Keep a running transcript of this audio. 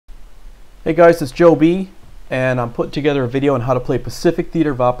Hey guys, it's Joe B, and I'm putting together a video on how to play Pacific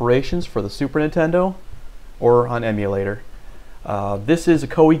Theater of Operations for the Super Nintendo or on emulator. This is a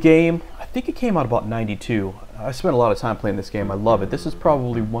KOEI game. I think it came out about '92. I spent a lot of time playing this game. I love it. This is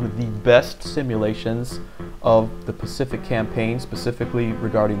probably one of the best simulations of the Pacific campaign, specifically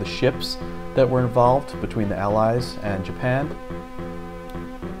regarding the ships that were involved between the Allies and Japan.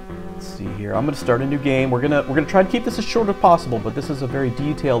 Let's see here. I'm going to start a new game. We're gonna try to keep this as short as possible, but this is a very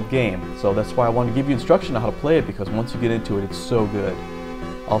detailed game, so that's why I want to give you instruction on how to play it, because once you get into it, it's so good.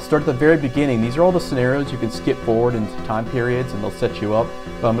 I'll start at the very beginning. These are all the scenarios. You can skip forward into time periods and they'll set you up.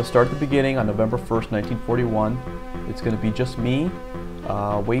 But I'm going to start at the beginning on November 1st, 1941. It's going to be just me.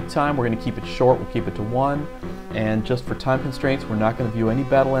 Wait time, we're going to keep it short. We'll keep it to 1. And just for time constraints, we're not going to view any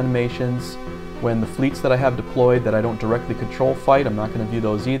battle animations. When the fleets that I have deployed that I don't directly control fight, I'm not going to view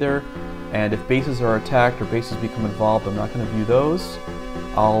those either. And if bases are attacked or bases become involved, I'm not going to view those.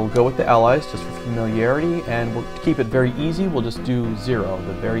 I'll go with the Allies just for familiarity, and to keep it very easy, we'll just do 0,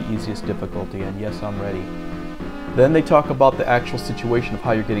 the very easiest difficulty, and yes, I'm ready. Then they talk about the actual situation of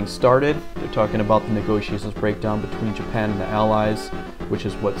how you're getting started. They're talking about the negotiations breakdown between Japan and the Allies, which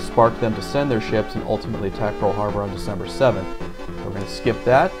is what sparked them to send their ships and ultimately attack Pearl Harbor on December 7th. We're going to skip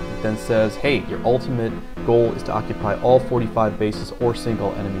that. It then says, hey, your ultimate goal is to occupy all 45 bases or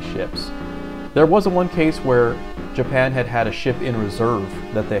single enemy ships. There was one case where Japan had a ship in reserve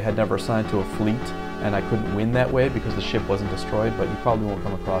that they had never assigned to a fleet, and I couldn't win that way because the ship wasn't destroyed, but you probably won't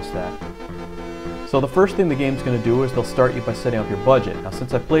come across that. So the first thing the game's going to do is they'll start you by setting up your budget. Now,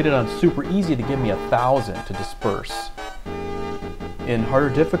 since I played it on super easy, to give me 1,000 to disperse. In harder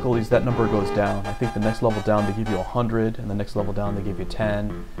difficulties, that number goes down. I think the next level down they give you 100, and the next level down they give you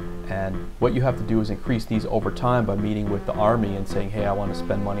 10. And what you have to do is increase these over time by meeting with the Army and saying, hey, I want to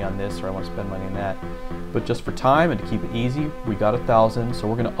spend money on this or I want to spend money on that. But just for time and to keep it easy, we got 1,000, so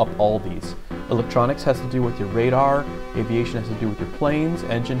we're going to up all these. Electronics has to do with your radar, aviation has to do with your planes,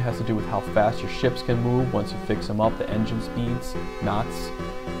 engine has to do with how fast your ships can move once you fix them up, the engine speeds, knots.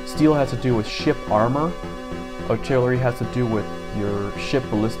 Steel has to do with ship armor. Artillery has to do with your ship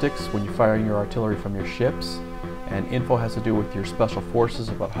ballistics when you're firing your artillery from your ships. And info has to do with your special forces,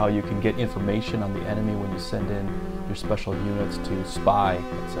 about how you can get information on the enemy when you send in your special units to spy,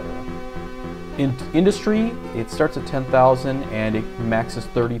 etc. In industry, it starts at 10,000 and it maxes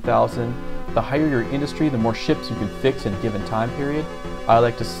 30,000. The higher your industry, the more ships you can fix in a given time period. I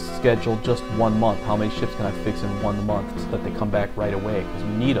like to schedule just 1 month. How many ships can I fix in 1 month so that they come back right away? Because you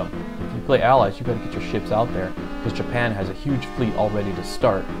need them. If you play Allies, you've got to get your ships out there, because Japan has a huge fleet all ready to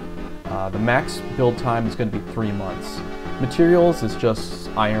start. The max build time is going to be 3 months. Materials is just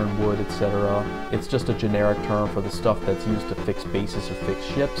iron, wood, etc. It's just a generic term for the stuff that's used to fix bases or fix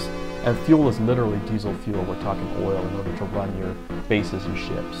ships. And fuel is literally diesel fuel. We're talking oil in order to run your bases and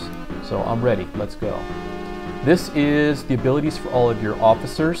ships. So I'm ready. Let's go. This is the abilities for all of your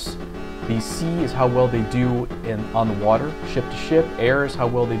officers. The sea is how well they do on the water, ship to ship. Air is how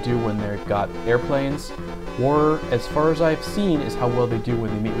well they do when they've got airplanes. War, as far as I've seen, is how well they do when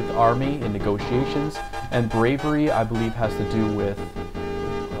they meet with the Army in negotiations. And bravery, I believe, has to do with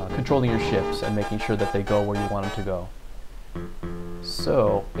controlling your ships and making sure that they go where you want them to go.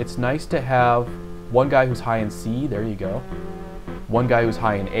 So, it's nice to have one guy who's high in sea, there you go. One guy who's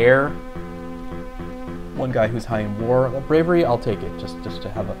high in air. One guy who's high in war. Bravery, I'll take it, just to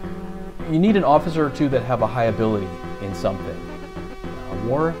have a... You need an officer or two that have a high ability in something.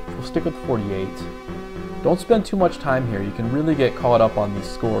 War, we'll stick with 48. Don't spend too much time here. You can really get caught up on these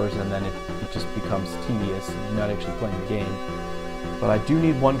scores and then it just becomes tedious and you're not actually playing the game. But I do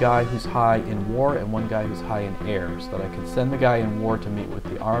need one guy who's high in war and one guy who's high in air, so that I can send the guy in war to meet with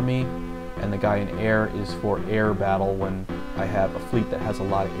the Army, and the guy in air is for air battle when I have a fleet that has a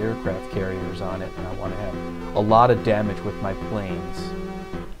lot of aircraft carriers on it and I want to have a lot of damage with my planes.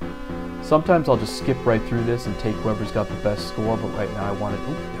 Sometimes I'll just skip right through this and take whoever's got the best score, but right now I wanted...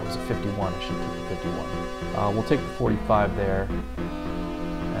 Ooh, that was a 51. I should have taken 51. We'll take the 45 there.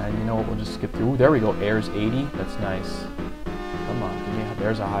 And you know what, we'll just skip through. Ooh, there we go. Air's 80. That's nice. Come on. Yeah,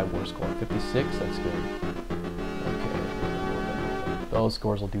 there's a high war score. 56. That's good. Okay. Those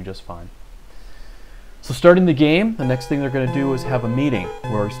scores will do just fine. So starting the game, the next thing they're going to do is have a meeting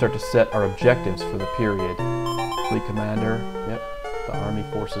where we start to set our objectives for the period. Fleet commander. Yep. The Army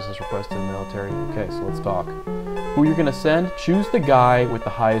Forces has requested military. Okay, so let's talk. Who you're going to send? Choose the guy with the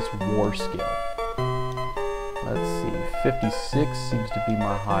highest war skill. Let's see, 56 seems to be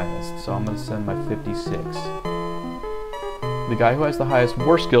my highest, so I'm going to send my 56. The guy who has the highest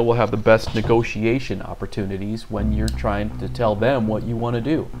war skill will have the best negotiation opportunities when you're trying to tell them what you want to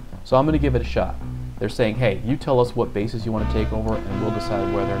do. So I'm going to give it a shot. They're saying, hey, you tell us what bases you want to take over and we'll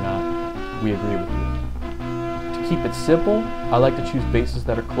decide whether or not we agree with you. To keep it simple, I like to choose bases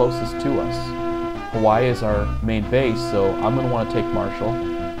that are closest to us. Hawaii is our main base, so I'm going to want to take Marshall,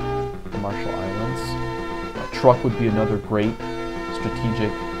 the Marshall Islands. Truk would be another great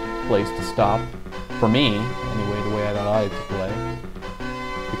strategic place to stop, for me, anyway, the way I like to play.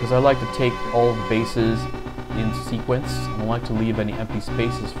 Because I like to take all the bases in sequence. I don't like to leave any empty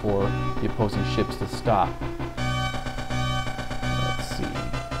spaces for the opposing ships to stop. Let's see.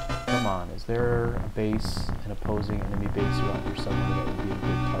 Come on, is there a base, an opposing enemy base around here somewhere that would be a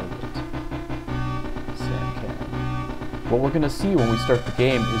good target? Samcan. What we're going to see when we start the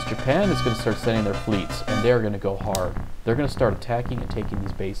game is Japan is going to start sending their fleets, and they're going to go hard. They're going to start attacking and taking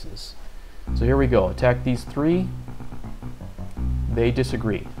these bases. So here we go. Attack these three. They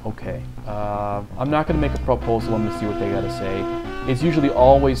disagree. Okay. I'm not going to make a proposal. I'm going to see what they got to say. It's usually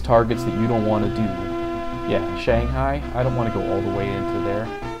always targets that you don't want to do. Yeah, Shanghai. I don't want to go all the way into there.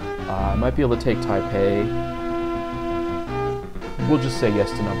 I might be able to take Taipei. We'll just say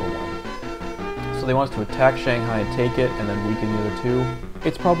yes to number one. So they want us to attack Shanghai and take it, and then weaken the other two.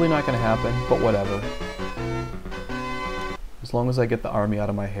 It's probably not going to happen, but whatever. As long as I get the army out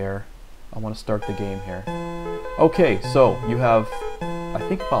of my hair, I want to start the game here. Okay, so you have, I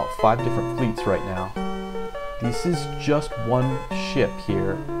think, about 5 different fleets right now. This is just one ship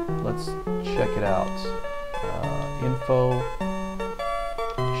here. Let's check it out. Info,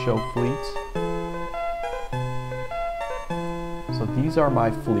 show fleet. So these are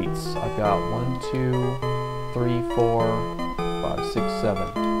my fleets. I've got 1, 2, 3, 4, 5, 6, 7.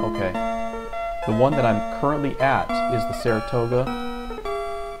 Okay. The one that I'm currently at is the Saratoga.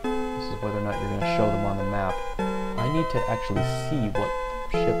 This is whether or not you're going to show them on the map. I need to actually see what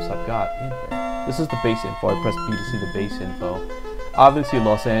ships I've got in here. This is the base info. I press B to see the base info. Obviously,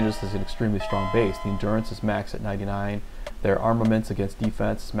 Los Angeles is an extremely strong base. The endurance is max at 99. Their armaments against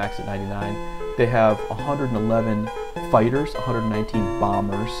defense is max at 99. They have 111 fighters, 119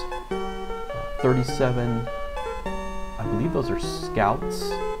 bombers, 37, I believe those are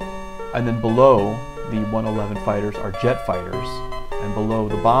scouts. And then below the 111 fighters are jet fighters. And below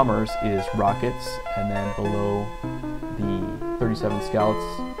the bombers is rockets. And then below the 37 scouts,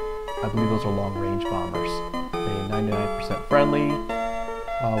 I believe those are long-range bombers. They're 99% friendly.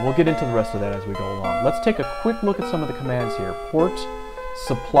 We'll get into the rest of that as we go along. Let's take a quick look at some of the commands here. Port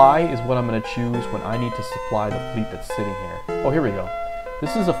supply is what I'm going to choose when I need to supply the fleet that's sitting here. Oh, here we go.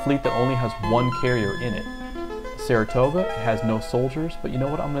 This is a fleet that only has 1 carrier in it. Saratoga, it has no soldiers, but you know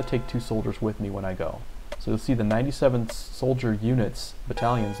what? I'm going to take 2 soldiers with me when I go. So you'll see the 97 soldier units,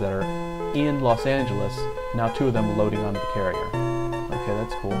 battalions that are in Los Angeles. Now 2 of them are loading onto the carrier. Okay,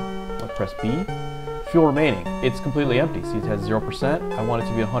 that's cool. I'll press B. Fuel remaining. It's completely empty. See, it has 0%. I want it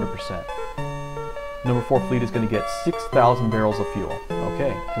to be 100%. Number 4 fleet is going to get 6,000 barrels of fuel.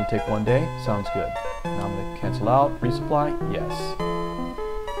 Okay, it's going to take 1 day. Sounds good. Now I'm going to cancel out. Resupply. Yes.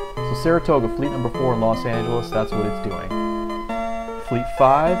 So Saratoga, fleet number 4 in Los Angeles, that's what it's doing. Fleet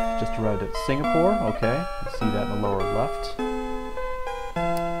 5 just arrived at Singapore. Okay, you see that in the lower left.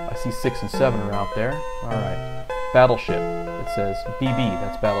 I see 6 and 7 are out there. Alright. Battleship. It says BB,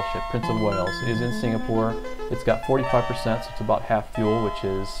 that's Battleship. Prince of Wales. It is in Singapore. It's got 45%, so it's about half fuel, which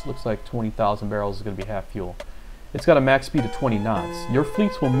is, looks like 20,000 barrels is going to be half fuel. It's got a max speed of 20 knots. Your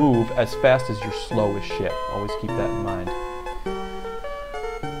fleets will move as fast as your slowest ship. Always keep that in mind.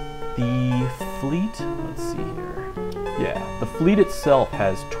 The fleet, let's see here. Yeah, the fleet itself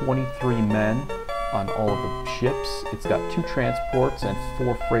has 23 men on all of the ships. It's got 2 transports and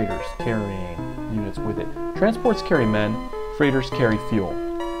 4 freighters carrying units with it. Transports carry men, freighters carry fuel.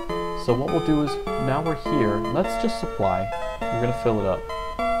 So what we'll do is, now we're here, let's just supply. We're going to fill it up.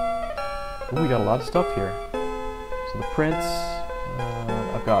 Ooh, we got a lot of stuff here. So the Prince,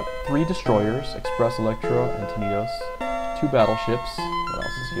 I've got 3 destroyers, Express, Electra, and Tenidos, 2 battleships. What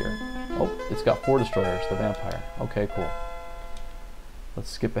else is here? Oh, it's got 4 destroyers, the Vampire. Okay, cool. Let's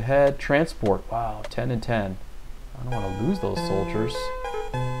skip ahead. Transport, wow, 10 and 10. I don't want to lose those soldiers.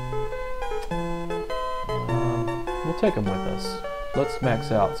 We'll take them with us. Let's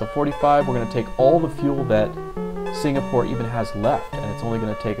max out. So 45, we're going to take all the fuel that Singapore even has left, and it's only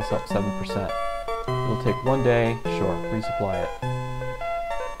going to take us up 7%. It'll take 1 day, sure, resupply it.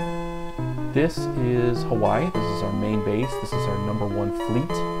 This is Hawaii. This is our main base. This is our number 1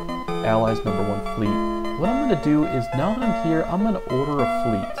 fleet. Allies number 1 fleet. What I'm going to do is, now that I'm here, I'm going to order a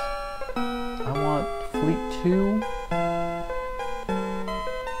fleet. I want fleet 2.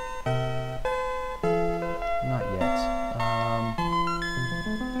 Not yet.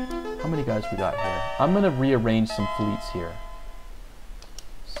 How many guys we got here? I'm going to rearrange some fleets here.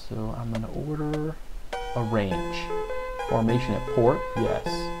 So I'm going to order arrange. Formation at port, yes.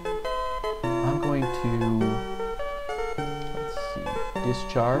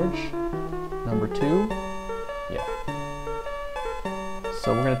 discharge number 2. Yeah.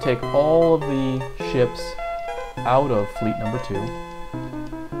 So we're going to take all of the ships out of fleet number 2.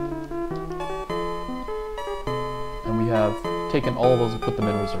 And we have taken all of those and put them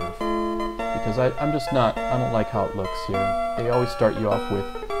in reserve. Because I don't like how it looks here. They always start you off with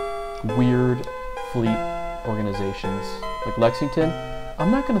weird fleet organizations. Like Lexington,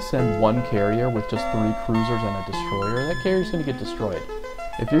 I'm not going to send one carrier with just 3 cruisers and a destroyer. That carrier's going to get destroyed.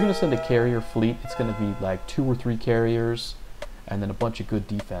 If you're going to send a carrier fleet, it's going to be like 2 or 3 carriers and then a bunch of good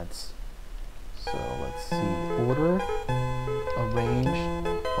defense. So let's see, order,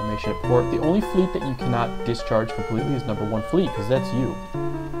 arrange, formation at port. The only fleet that you cannot discharge completely is number 1 fleet, because that's you.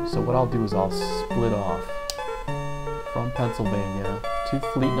 So what I'll do is I'll split off from Pennsylvania to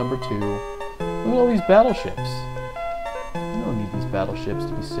fleet number 2. Look at all these battleships. You don't need these battleships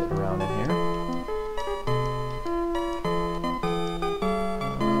to be sitting around in here.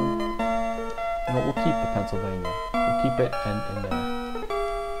 You know, we'll keep the Pennsylvania. We'll keep it in there.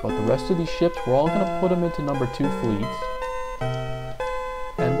 But the rest of these ships, we're all going to put them into number 2 fleet.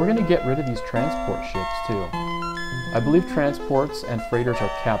 And we're going to get rid of these transport ships too. I believe transports and freighters are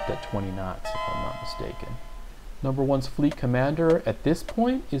capped at 20 knots, if I'm not mistaken. Number 1's fleet commander at this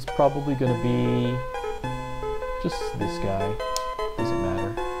point is probably going to be just this guy. Doesn't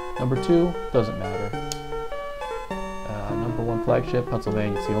matter. Number 2, doesn't matter. Number 1 flagship,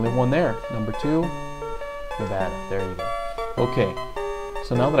 Pennsylvania. It's the only one there. Number 2, Nevada. There you go. Okay.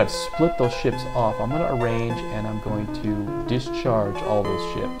 So now that I've split those ships off, I'm going to arrange and I'm going to discharge all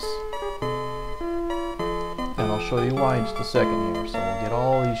those ships. And I'll show you why in just a second here. So we'll get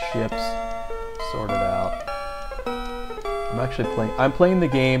all these ships sorted out. I'm playing the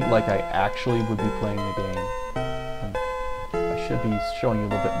game like I actually would be playing the game. And I should be showing you a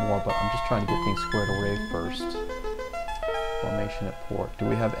little bit more, but I'm just trying to get things squared away first. Formation at port. Do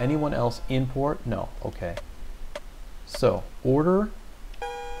we have anyone else in port? No. Okay. So, order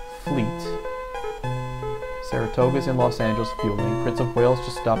fleet. Saratoga's in Los Angeles fueling. Prince of Wales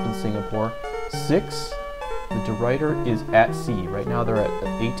just stopped in Singapore. 6. The De Ruyter is at sea. Right now they're at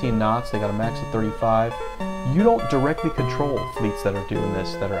 18 knots. They got a max of 35. You don't directly control fleets that are doing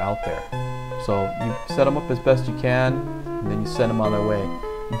this, that are out there. So you set them up as best you can, and then you send them on their way.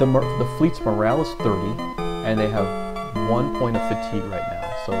 The fleet's morale is 30, and they have 1 point of fatigue right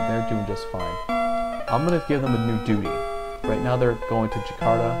now. So they're doing just fine. I'm going to give them a new duty. Right now they're going to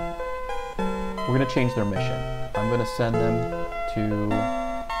Jakarta. We're going to change their mission. I'm going to send them to...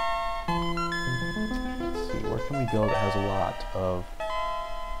 Let's see, where can we go that has a lot of...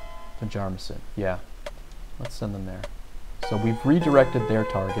 Banjarmasin. Yeah. Let's send them there. So we've redirected their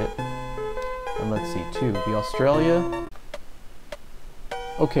target. And let's see, 2. The Australia.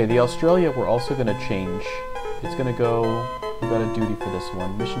 Okay, the Australia we're also going to change. It's going to go... We've got a duty for this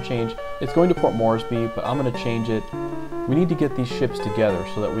one. Mission change. It's going to Port Moresby, but I'm going to change it. We need to get these ships together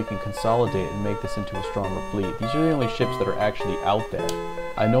so that we can consolidate and make this into a stronger fleet. These are the only ships that are actually out there.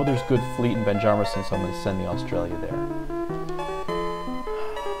 I know there's good fleet in Banjarmasin, so I'm going to send the Australia there.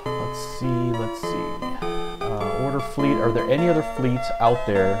 Let's see. Order fleet. Are there any other fleets out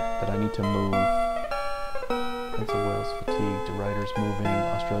there that I need to move? Prince of Wales, fatigue. De Ruyter's moving.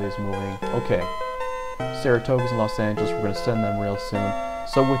 Australia's moving. Okay. Saratoga's in Los Angeles. We're going to send them real soon.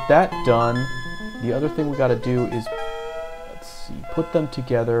 So with that done, the other thing we got to do is, let's see, put them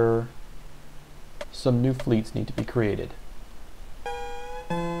together. Some new fleets need to be created.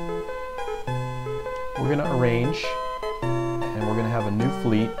 We're going to arrange, and we're going to have a new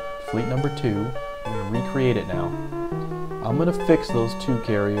fleet, fleet number 2. I'm going to recreate it now. I'm going to fix those 2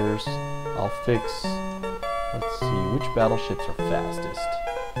 carriers. I'll fix, let's see, which battleships are fastest.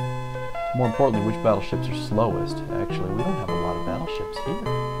 More importantly, which battleships are slowest. Actually, we don't have a lot of battleships here.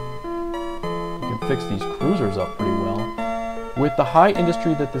 We can fix these cruisers up pretty well. With the high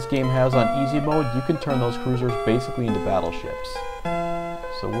industry that this game has on easy mode, you can turn those cruisers basically into battleships.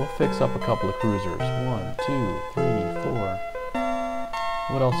 So we'll fix up a couple of cruisers. 1, 2, 3, 4.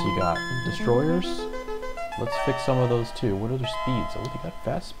 What else you got? Destroyers? Let's fix some of those too. What are their speeds? Oh, they got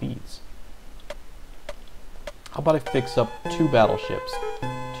fast speeds. How about I fix up 2 battleships?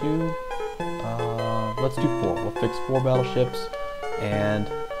 2, let's do 4. We'll fix 4 battleships and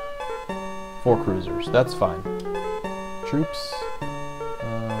 4 cruisers. That's fine. Troops.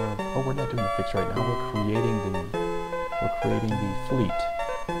 Oh, we're not doing the fix right now. We're creating the fleet.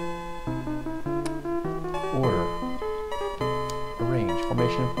 Order. Arrange.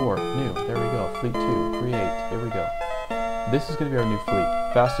 Formation and port. New. There we go. Fleet 2. Create. There we go. This is going to be our new fleet.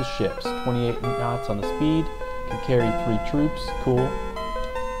 Fastest ships. 28 knots on the speed. Can carry 3 troops. Cool.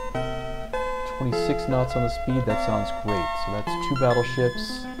 26 knots on the speed, that sounds great. So that's 2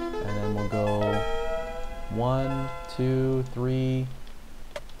 battleships, and then we'll go 1, 2, 3,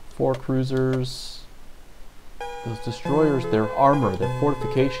 4 cruisers. Those destroyers, their armor, their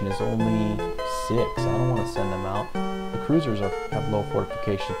fortification is only 6. I don't want to send them out. The cruisers have low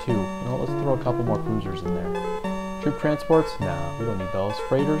fortification too. You know, let's throw a couple more cruisers in there. Troop transports? Nah, we don't need those.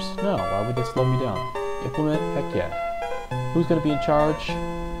 Freighters? No, why would they slow me down? Implement? Heck yeah. Who's going to be in charge?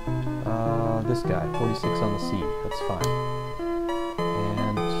 This guy, 46 on the sea. That's fine.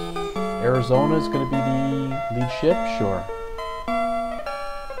 And Arizona is going to be the lead ship? Sure.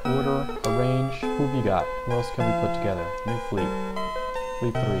 Order, arrange. Who have you got? Who else can we put together? New fleet.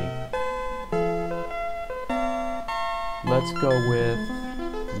 Fleet 3. Let's go with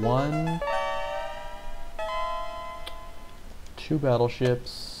 1, 2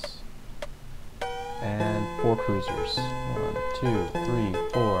 battleships, and 4 cruisers. 1, 2, 3,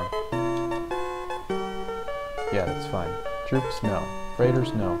 4. Yeah, that's fine. Troops, no.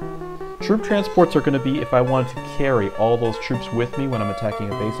 Freighters, no. Troop transports are going to be if I wanted to carry all those troops with me when I'm attacking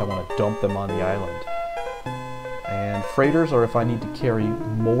a base. I want to dump them on the island. And freighters are if I need to carry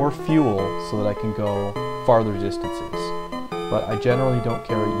more fuel so that I can go farther distances. But I generally don't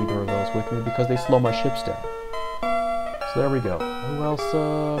carry either of those with me because they slow my ships down. So there we go. Who else?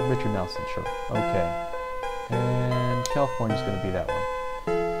 Richard Nelson, sure. Okay. And California's going to be that one.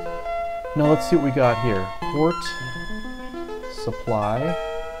 Now let's see what we got here. Port, supply.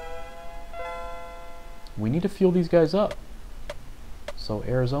 We need to fuel these guys up. So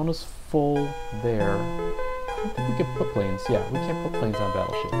Arizona's full there. I don't think we can put planes. Yeah, we can't put planes on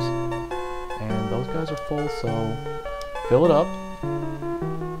battleships. And those guys are full, so fill it up.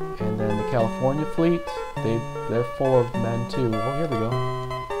 And then the California fleet, they're full of men too. Oh, here we go.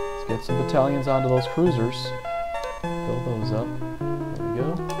 Let's get some battalions onto those cruisers. Fill those up. There we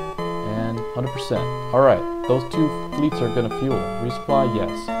go. And 100%. Alright, those 2 fleets are going to fuel. Resupply,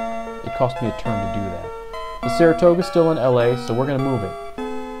 yes. It cost me a turn to do that. The Saratoga's still in LA, so we're going to move it.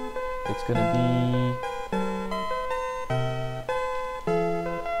 It's going to be...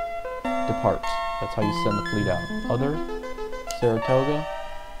 Depart. That's how you send the fleet out. Other, Saratoga.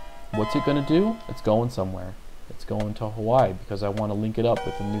 What's it going to do? It's going somewhere. It's going to Hawaii because I want to link it up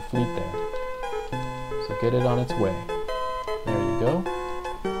with a new fleet there. So get it on its way. There you go.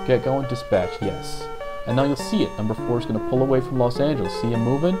 Get going, dispatch, yes. And now you'll see it. Number 4 is going to pull away from Los Angeles. See him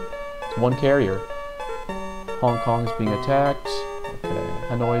moving? It's 1 carrier. Hong Kong is being attacked. Okay,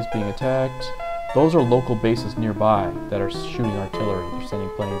 Hanoi is being attacked. Those are local bases nearby that are shooting artillery. They're sending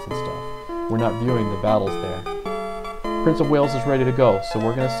planes and stuff. We're not viewing the battles there. Prince of Wales is ready to go, so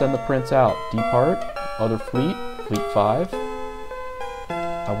we're going to send the Prince out. Depart, other fleet, Fleet 5.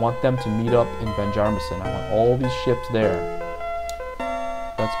 I want them to meet up in Banjarmasin. I want all these ships there.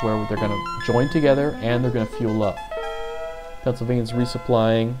 That's where they're going to join together and they're going to fuel up. Pennsylvania's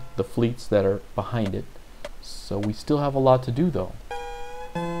resupplying the fleets that are behind it. So we still have a lot to do though.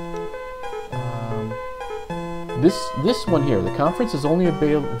 This one here, the conference is only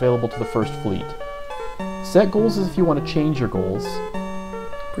available to the first fleet. Set goals is if you want to change your goals.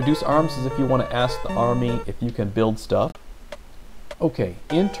 Produce arms is if you want to ask the army if you can build stuff. Okay,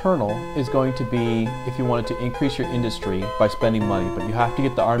 internal is going to be if you wanted to increase your industry by spending money, but you have to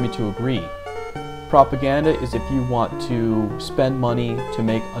get the army to agree. Propaganda is if you want to spend money to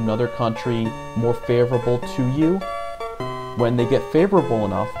make another country more favorable to you. When they get favorable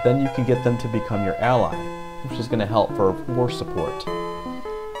enough, then you can get them to become your ally, which is going to help for war support.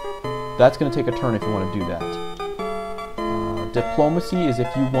 That's going to take a turn if you want to do that. Diplomacy is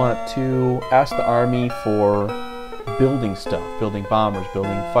if you want to ask the army for building stuff, building bombers,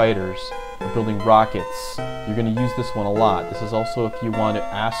 building fighters, or building rockets. You're going to use this one a lot. This is also if you want to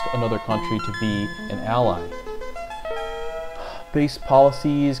ask another country to be an ally. Base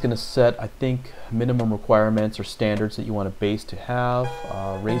policy is going to set, I think, minimum requirements or standards that you want a base to have.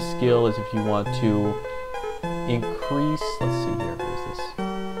 Race skill is if you want to increase, let's see here, what is this?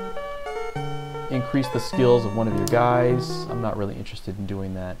 Increase the skills of one of your guys. I'm not really interested in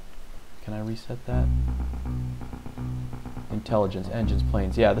doing that. Can I reset that? Intelligence, engines,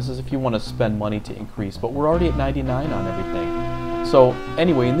 planes. Yeah, this is if you want to spend money to increase, but we're already at 99 on everything. So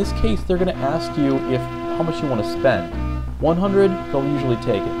anyway, in this case, they're going to ask you how much you want to spend. 100, they'll usually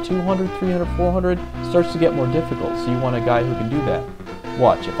take it. 200, 300, 400 starts to get more difficult, so you want a guy who can do that.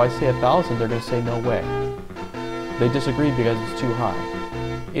 Watch, if I say 1,000, they're going to say no way. They disagree because it's too high.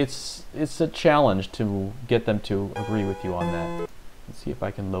 It's a challenge to get them to agree with you on that. Let's see if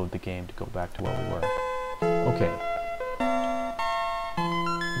I can load the game to go back to where we were. Okay.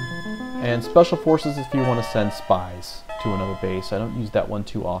 And special forces if you want to send spies to another base. I don't use that one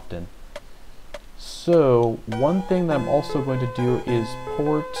too often. So one thing that I'm also going to do is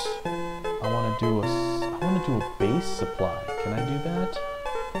port. I want to do a base supply. Can I do that?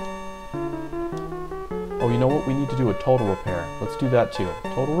 Oh, you know what? We need to do a total repair. Let's do that too.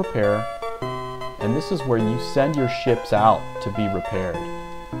 Total repair. And this is where you send your ships out to be repaired.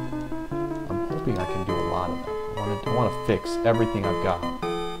 I'm hoping I can do a lot of them. I want to fix everything I've got.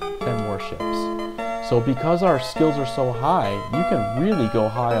 10 more ships. So because our skills are so high, you can really go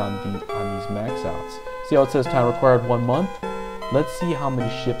high on these max outs. See how it says time required 1 month? Let's see how many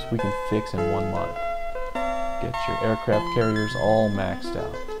ships we can fix in 1 month. Get your aircraft carriers all maxed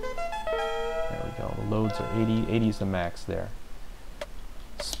out. There we go. The loads are 80. 80 is the max there.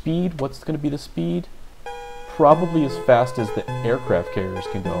 Speed, what's going to be the speed? Probably as fast as the aircraft carriers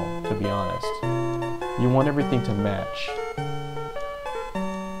can go, to be honest. You want everything to match.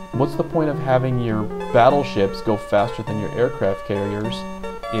 What's the point of having your battleships go faster than your aircraft carriers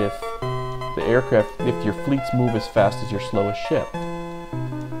if your fleets move as fast as your slowest ship? Here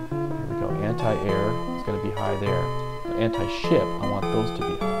we go. Anti-air is going to be high there. The anti-ship, I want those to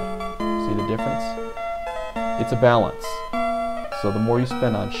be high. See the difference? It's a balance. So the more you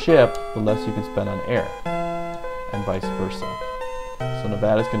spend on ship, the less you can spend on air, and vice versa. So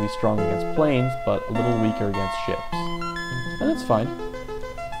Nevada's going to be strong against planes, but a little weaker against ships. And that's fine.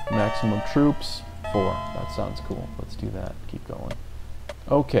 Maximum troops, 4. That sounds cool. Let's do that. Keep going.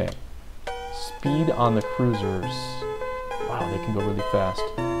 Okay. Speed on the cruisers. Wow, they can go really fast.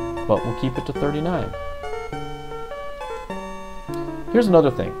 But we'll keep it to 39. Here's another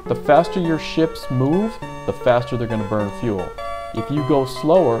thing. The faster your ships move, the faster they're going to burn fuel. If you go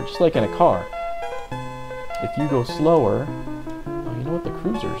slower, just like in a car, if you go slower, oh, you know what? The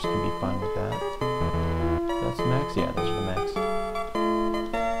cruisers can be fine with that. That's max. Yeah, those are the max.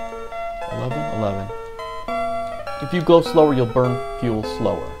 11. If you go slower, you'll burn fuel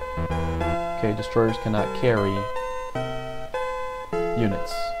slower. Okay, destroyers cannot carry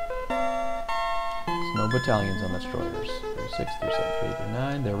units. There's no battalions on destroyers. 36, 37,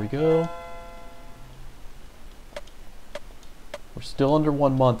 39. There we go. We're still under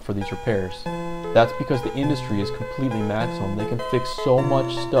 1 month for these repairs. That's because the industry is completely maximum. They can fix so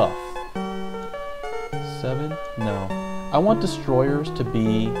much stuff. 7? No. I want destroyers to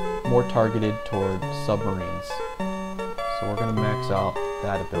be more targeted toward submarines. So we're going to max out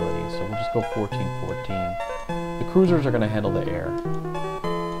that ability. So we'll just go 14, 14. The cruisers are going to handle the air.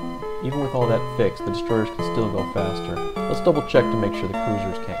 Even with all that fixed, the destroyers can still go faster. Let's double check to make sure the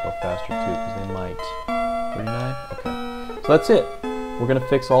cruisers can't go faster too, because they might. 39? Okay. So that's it. We're going to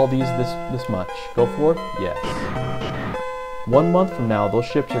fix all these this much. Go for it? Yes. 1 month from now, those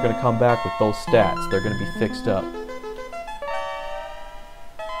ships are going to come back with those stats. They're going to be fixed up.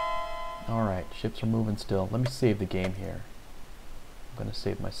 Alright, ships are moving still. Let me save the game here. I'm going to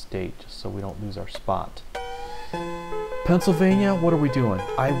save my state just so we don't lose our spot. Pennsylvania, what are we doing?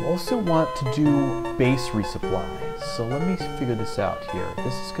 I also want to do base resupply. So let me figure this out here.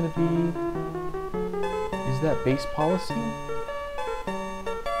 This is going to be... Is that base policy?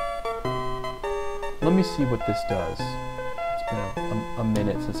 Let me see what this does. It's been a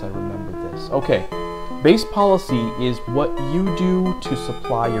minute since I remembered this. Okay, base policy is what you do to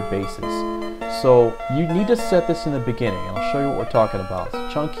supply your bases. So you need to set this in the beginning, and I'll show you what we're talking about. So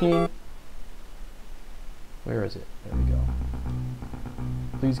chunking, where is it? There we go.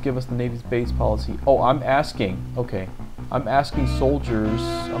 Please give us the Navy's base policy. Oh, I'm asking, okay. I'm asking soldiers,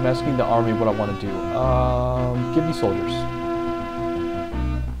 I'm asking the Army what I want to do. Give me soldiers.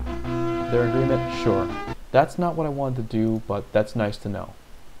 Their agreement? Sure. That's not what I wanted to do, but that's nice to know.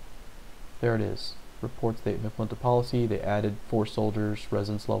 There it is. Reports they implemented policy, they added 4 soldiers,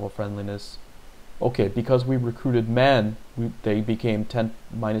 residence level friendliness. Okay, because we recruited men, they became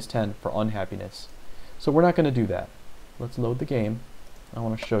 -10 for unhappiness. So we're not going to do that. Let's load the game. I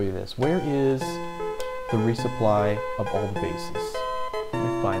want to show you this. Where is the resupply of all the bases? Let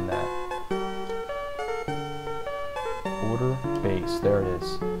me find that. Order base. There it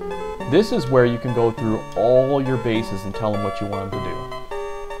is. This is where you can go through all your bases and tell them what you want them to do.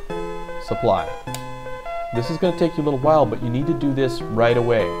 Supply. This is going to take you a little while, but you need to do this right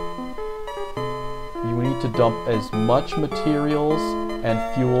away. You need to dump as much materials and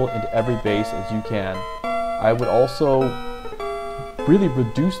fuel into every base as you can. I would also really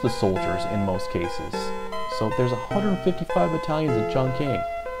reduce the soldiers in most cases. So there's 155 battalions in Chongqing.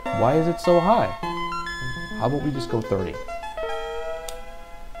 Why is it so high? How about we just go 30?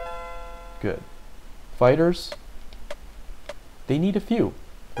 Good. Fighters, they need a few,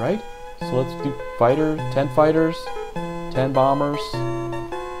 right? So let's do 10 fighters, 10 bombers,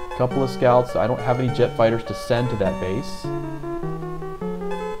 a couple of scouts. I don't have any jet fighters to send to that base.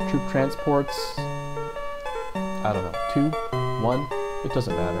 Troop transports, I don't know, 2, 1, it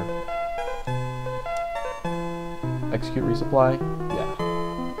doesn't matter. Execute resupply, yeah.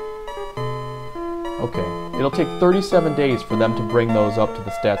 Okay, it'll take 37 days for them to bring those up to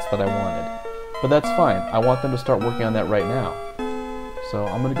the stats that I wanted. But that's fine, I want them to start working on that right now. So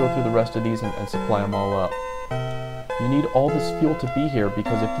I'm gonna go through the rest of these and supply them all up. You need all this fuel to be here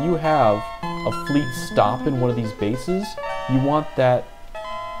because if you have a fleet stop in one of these bases, you want that,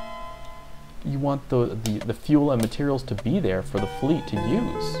 you want the fuel and materials to be there for the fleet to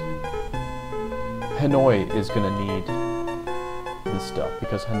use. Hanoi is going to need this stuff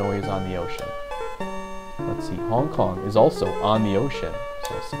because Hanoi is on the ocean. Let's see, Hong Kong is also on the ocean,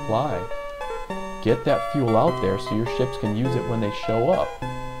 so supply. Get that fuel out there so your ships can use it when they show up.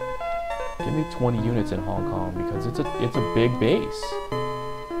 Give me 20 units in Hong Kong because it's a big base.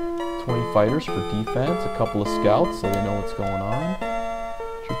 20 fighters for defense, a couple of scouts so they know what's going on.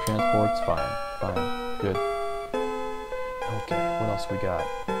 Troop transport's fine, good. Okay, what else we got?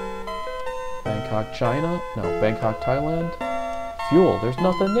 Bangkok, China? No, Bangkok, Thailand? Fuel, there's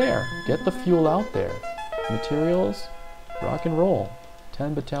nothing there. Get the fuel out there. Materials, rock and roll.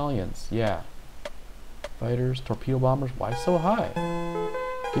 10 battalions, yeah. Fighters, torpedo bombers, why so high?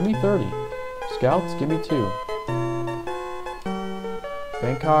 Give me 30. Scouts, give me 2.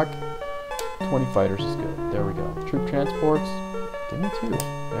 Bangkok, 20 fighters is good. There we go. Troop transports, give me 2.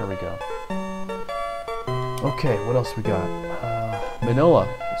 There we go. Okay, what else we got? Manila,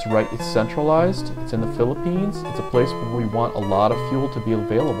 it's centralized. It's in the Philippines. It's a place where we want a lot of fuel to be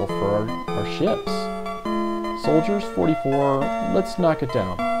available for our ships. Soldiers, 44. Let's knock it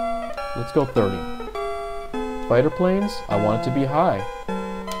down. Let's go 30. Fighter planes, I want it to be high.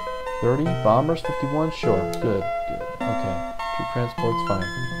 30. Bombers, 51. Sure, good. Okay. Troop transport's fine.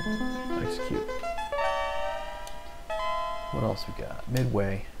 Execute. What else we got?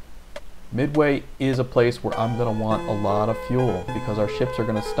 Midway. Midway is a place where I'm going to want a lot of fuel because our ships are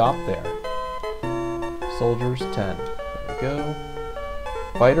going to stop there. Soldiers, 10. There we go.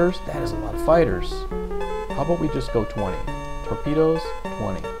 Fighters, that is a lot of fighters. How about we just go 20? Torpedoes,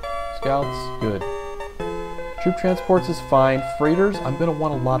 20. Scouts, good. Troop transports is fine. Freighters, I'm going to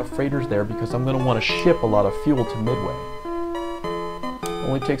want a lot of freighters there because I'm going to want to ship a lot of fuel to Midway.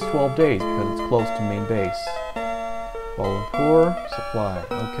 Only takes 12 days because it's close to main base. Kuala Lumpur, supply,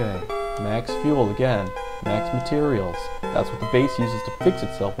 okay. Max fuel again, max materials. That's what the base uses to fix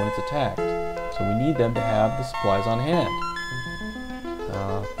itself when it's attacked. So we need them to have the supplies on hand.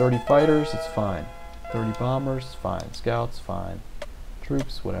 30 fighters, it's fine. 30 bombers, fine. Scouts, fine.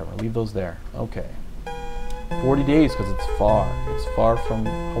 Troops, whatever, leave those there. Okay. 40 days because it's far. It's far from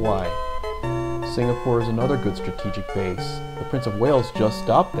Hawaii. Singapore is another good strategic base. The Prince of Wales just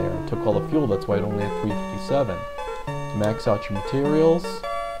stopped there and took all the fuel, that's why it only had 357. Max out your materials.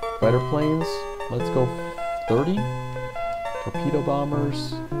 Fighter planes, let's go 30. Torpedo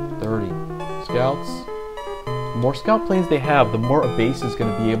bombers, 30. Scouts. The more scout planes they have, the more a base is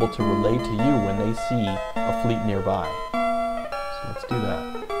going to be able to relay to you when they see a fleet nearby. So let's do that.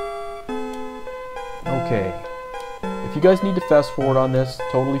 Okay. If you guys need to fast forward on this,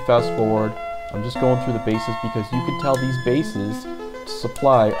 totally fast forward. I'm just going through the bases because you can tell these bases to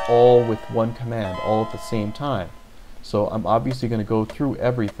supply all with one command, all at the same time. So I'm obviously going to go through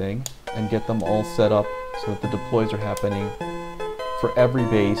everything and get them all set up so that the deploys are happening for every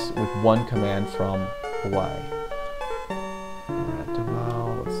base with one command from Hawaii.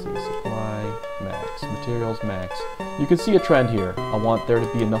 Let's see, supply, max, materials, max. You can see a trend here. I want there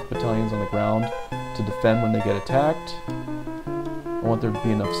to be enough battalions on the ground to defend when they get attacked. I want there to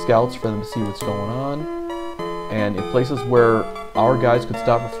be enough scouts for them to see what's going on. And in places where our guys could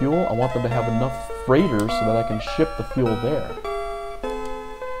stop for fuel, I want them to have enough freighters so that I can ship the fuel there.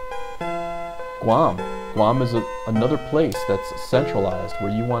 Guam. Guam is another place that's centralized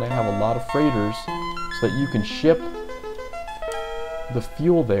where you want to have a lot of freighters so that you can ship the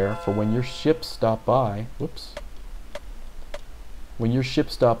fuel there for when your ships stop by. Whoops. When your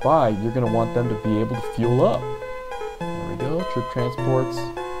ships stop by, you're going to want them to be able to fuel up. There we go. Troop transports,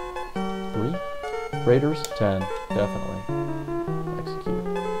 3. Freighters, 10. Definitely.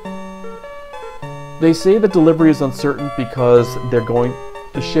 They say the delivery is uncertain because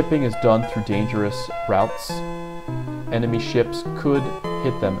the shipping is done through dangerous routes. Enemy ships could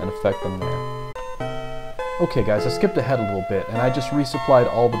hit them and affect them there. Okay guys, I skipped ahead a little bit and I just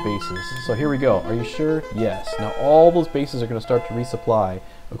resupplied all the bases. So here we go. Are you sure? Yes. Now all those bases are going to start to resupply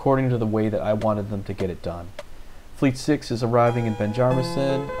according to the way that I wanted them to get it done. Fleet 6 is arriving in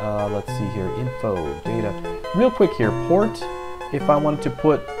Banjarmasin. Let's see here. Info, data. Real quick here. Port, if I wanted to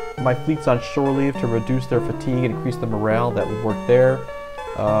put my fleets on shore leave to reduce their fatigue and increase the morale, that would work there.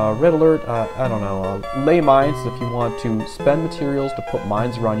 Red alert, I don't know. Lay mines if you want to spend materials to put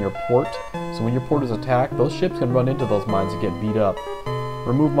mines around your port. So when your port is attacked, those ships can run into those mines and get beat up.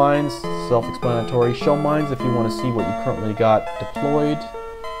 Remove mines, self-explanatory. Show mines if you want to see what you currently got deployed.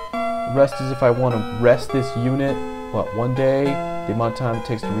 Rest is if I want to rest this unit, what, 1 day, the amount of time it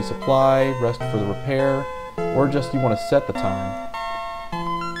takes to resupply, rest for the repair, or just you want to set the time.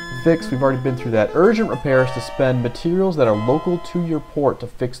 Fix, we've already been through that. Urgent repairs to spend materials that are local to your port to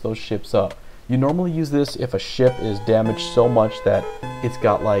fix those ships up. You normally use this if a ship is damaged so much that it's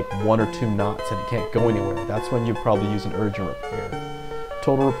got like 1 or 2 knots and it can't go anywhere. That's when you probably use an urgent repair.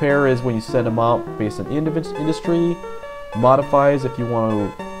 Total repair is when you send them out based on industry. Modifies if you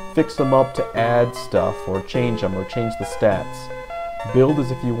want to fix them up to add stuff or change them or change the stats. Build is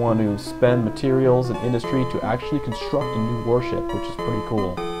if you want to spend materials and industry to actually construct a new warship, which is pretty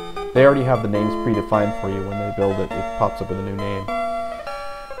cool. They already have the names predefined for you when they build it. It pops up with a new name.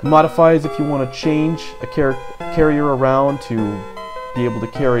 Modify is if you want to change a carrier around to be able to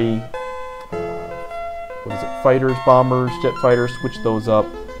carry fighters, bombers, jet fighters, switch those up.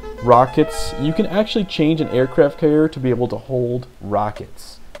 Rockets, you can actually change an aircraft carrier to be able to hold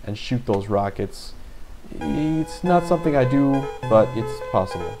rockets and shoot those rockets. It's not something I do, but it's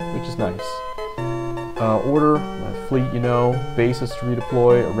possible, which is nice. Order, my fleet, you know. Bases to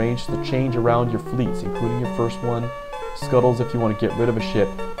redeploy, arrange the change around your fleets, including your first one. Scuttles if you want to get rid of a ship.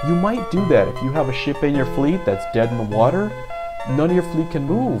 You might do that if you have a ship in your fleet that's dead in the water. None of your fleet can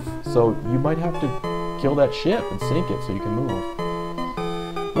move, so you might have to kill that ship and sink it so you can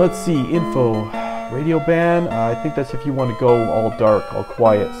move. Let's see, info. Radio ban, I think that's if you want to go all dark, all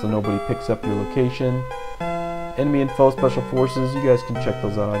quiet, so nobody picks up your location. Enemy info, special forces, you guys can check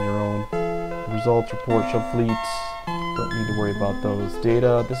those out on your own. Results, report, show fleets, don't need to worry about those.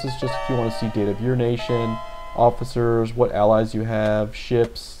 Data, this is just if you want to see data of your nation, officers, what allies you have,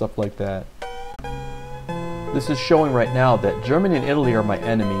 ships, stuff like that. This is showing right now that Germany and Italy are my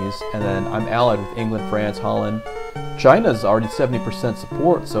enemies, and then I'm allied with England, France, Holland. China's already 70%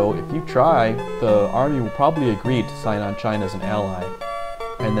 support, so if you try, the army will probably agree to sign on China as an ally.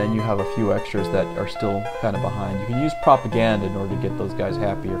 And then you have a few extras that are still kind of behind. You can use propaganda in order to get those guys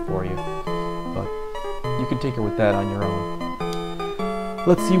happier for you, but you can tinker with that on your own.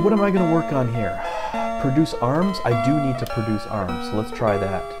 Let's see, what am I going to work on here? Produce arms? I do need to produce arms, so let's try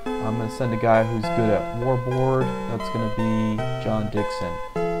that. I'm going to send a guy who's good at warboard. That's going to be John Dixon.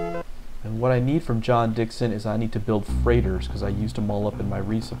 And what I need from John Dixon is I need to build freighters because I used them all up in my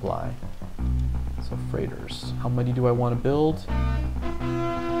resupply. So freighters. How many do I want to build?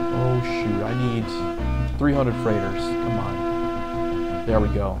 Oh shoot, I need 300 freighters. Come on. There we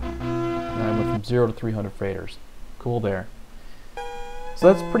go. And I went from 0 to 300 freighters. Cool there.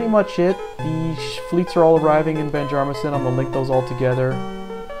 So that's pretty much it. The fleets are all arriving in Ben Jarmison. I'm going to link those all together.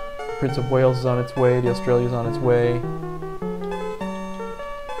 Prince of Wales is on its way. The Australia is on its way.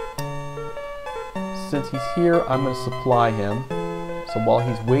 Since he's here, I'm going to supply him. So while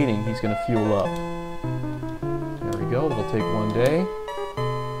he's waiting, he's going to fuel up. There we go. It'll take 1 day.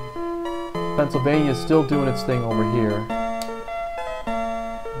 Pennsylvania is still doing its thing over here.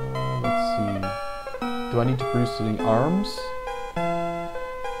 Let's see. Do I need to produce any arms?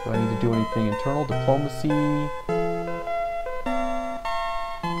 Do I need to do anything internal? Diplomacy?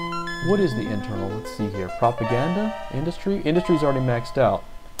 What is the internal? Let's see here. Propaganda? Industry? Industry's already maxed out.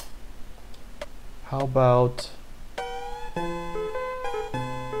 How about...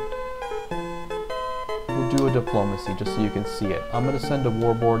 we'll do a diplomacy just so you can see it. I'm going to send a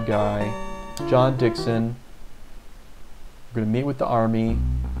warboard guy, John Dixon. We're going to meet with the army.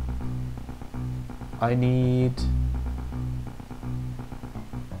 I need...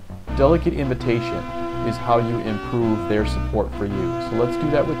 delegate invitation is how you improve their support for you. So let's do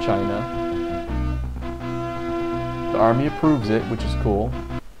that with China. The army approves it, which is cool.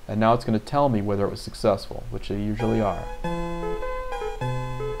 And now it's going to tell me whether it was successful, which they usually are.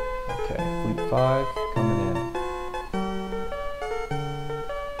 Okay, Fleet 5 coming in.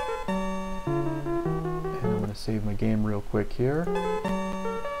 And I'm going to save my game real quick here.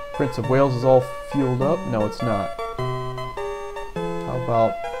 Prince of Wales is all fueled up. No, it's not. How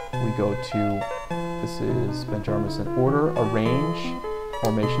about we go to, this is Ben Jarmison, order, arrange,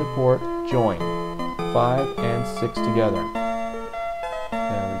 formation of port, join. 5 and 6 together.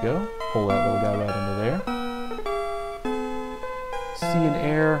 There we go. Pull that little guy right into there. Sea and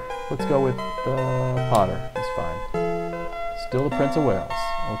air, let's go with Potter. He's fine. Still the Prince of Wales.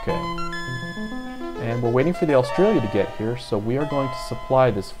 Okay. And we're waiting for the Australia to get here, so we are going to supply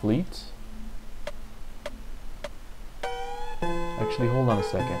this fleet. Actually, hold on a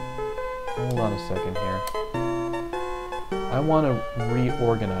second. Hold on a second here. I want to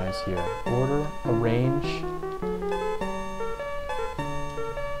reorganize here. Order, arrange.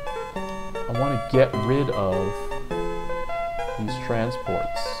 I want to get rid of these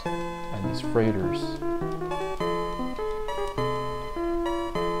transports and these freighters.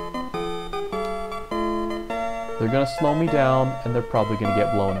 They're going to slow me down and they're probably going to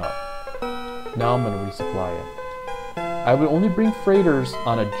get blown up. Now I'm going to resupply it. I would only bring freighters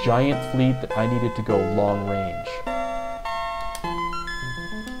on a giant fleet that I needed to go long range.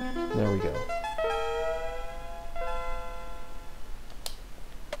 There we go.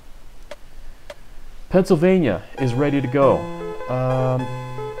 Pennsylvania is ready to go.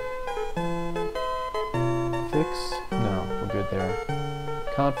 Fix? No, we're good there.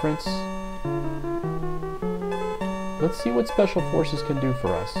 Conference. Let's see what Special Forces can do for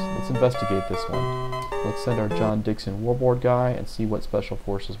us. Let's investigate this one. Let's send our John Dixon Warboard guy and see what Special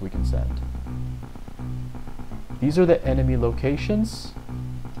Forces we can send. These are the enemy locations.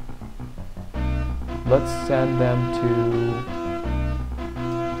 Let's send them to...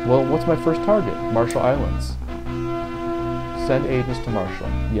 Well, what's my first target? Marshall Islands. Send agents to Marshall.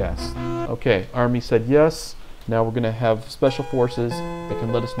 Yes. Okay, Army said yes. Now we're going to have Special Forces that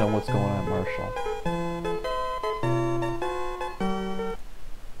can let us know what's going on at Marshall.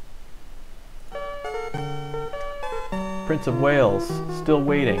 Prince of Wales, still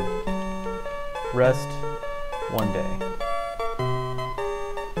waiting. Rest one day.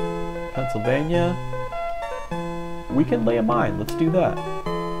 Pennsylvania, we can lay a mine. Let's do that.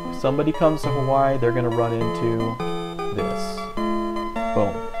 If somebody comes to Hawaii, they're going to run into this.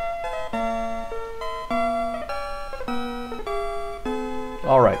 Boom.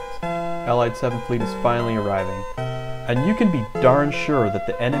 Alright, Allied 7th Fleet is finally arriving. And you can be darn sure that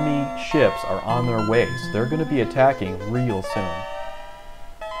the enemy ships are on their way, so they're going to be attacking real soon.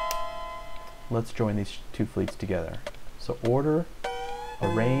 Let's join these two fleets together. So order,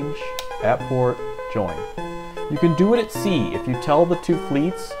 arrange, at port, join. You can do it at sea. If you tell the two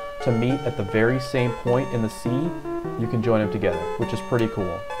fleets to meet at the very same point in the sea, you can join them together, which is pretty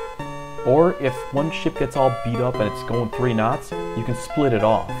cool. Or if one ship gets all beat up and it's going 3 knots, you can split it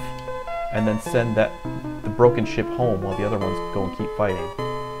off and then send the broken ship home while the other ones go and keep fighting.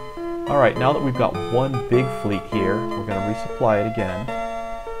 Alright, now that we've got one big fleet here, we're going to resupply it again.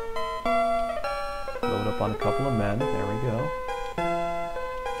 Load up on a couple of men. There we go.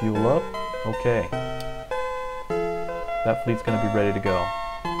 Fuel up. Okay. That fleet's going to be ready to go.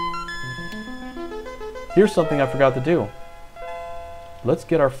 Here's something I forgot to do. Let's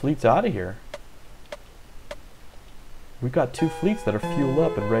get our fleets out of here. We've got 2 fleets that are fueled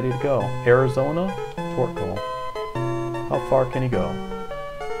up and ready to go. Arizona, port call. How far can he go?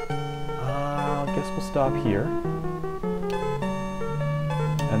 I guess we'll stop here.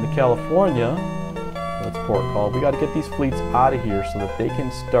 And the California, let's port call. We got to get these fleets out of here so that they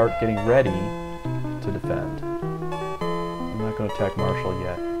can start getting ready to defend. I'm not going to attack Marshall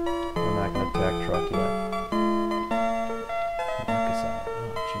yet. I'm not going to attack Truck yet.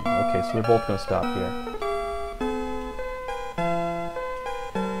 Okay, so they're both going to stop here.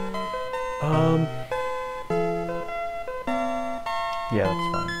 Yeah, that's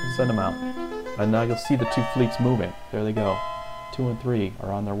fine. Send them out. And now you'll see the 2 fleets moving. There they go. 2 and 3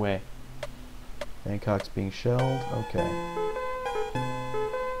 are on their way. Bangkok's being shelled. Okay.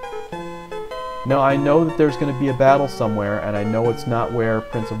 Now I know that there's going to be a battle somewhere, and I know it's not where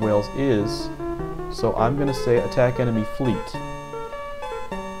Prince of Wales is, so I'm going to say attack enemy fleet.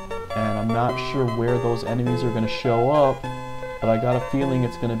 And I'm not sure where those enemies are going to show up, but I got a feeling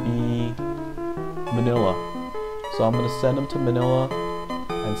it's going to be Manila. So I'm going to send them to Manila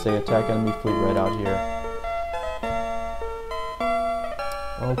and say attack enemy fleet right out here.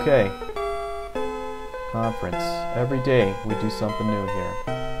 Okay. Conference. Every day we do something new here.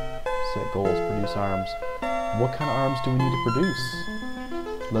 Set goals, produce arms. What kind of arms do we need to produce?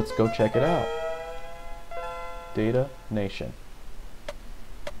 Let's go check it out. Data, nation.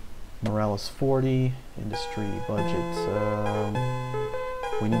 Morale is 40. Industry, budget.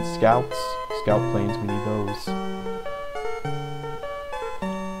 We need scouts. Scout planes, we need those.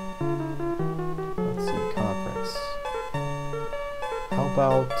 Let's see, conference. How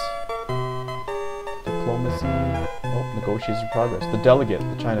about diplomacy? Oh, negotiations in progress. The delegate,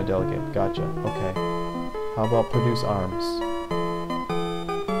 the China delegate. Gotcha. Okay. How about produce arms?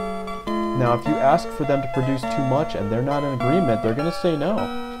 Now, if you ask for them to produce too much and they're not in agreement, they're going to say no.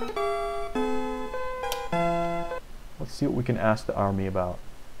 Let's see what we can ask the army about.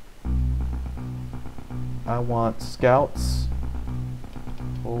 I want scouts.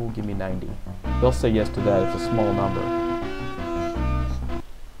 Oh, give me 90. They'll say yes to that. It's a small number.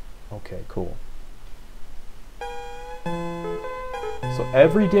 Okay, cool. So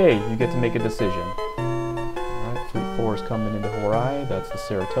every day you get to make a decision. Alright, Fleet 4 is coming into Hawaii. That's the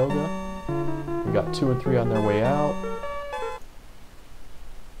Saratoga. We got 2 and 3 on their way out.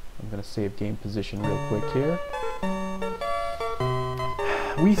 I'm going to save game position real quick here.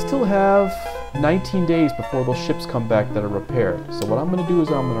 We still have 19 days before those ships come back that are repaired. So what I'm going to do is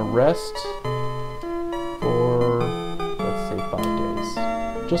I'm going to rest for, let's say, 5 days.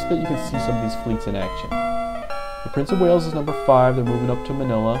 Just so that you can see some of these fleets in action. The Prince of Wales is number 5. They're moving up to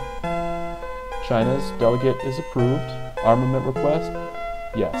Manila. China's delegate is approved. Armament request?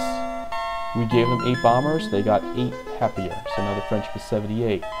 Yes. We gave them 8 bombers. They got 8 happier. So now the French was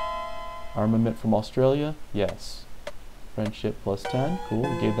 78. Armament from Australia? Yes. Friendship plus 10. Cool.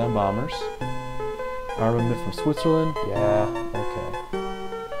 We gave them bombers. Armament from Switzerland? Yeah. Okay.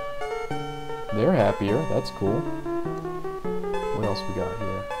 They're happier. That's cool. What else we got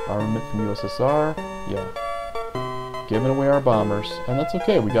here? Armament from USSR? Yeah. Giving away our bombers. And that's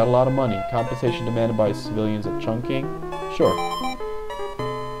okay. We got a lot of money. Compensation demanded by civilians of Chungking? Sure.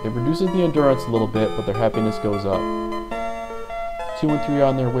 It reduces the endurance a little bit, but their happiness goes up. 2 and 3 are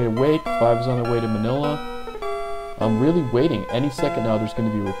on their way to Wake. 5 is on their way to Manila. I'm really waiting. Any second now there's going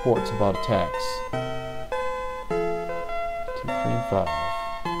to be reports about attacks. 2, 3, and 5.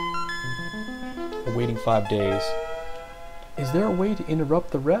 We're waiting 5 days. Is there a way to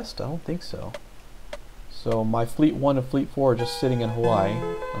interrupt the rest? I don't think so. So my Fleet 1 and Fleet 4 are just sitting in Hawaii,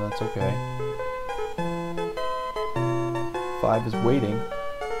 and that's okay. 5 is waiting.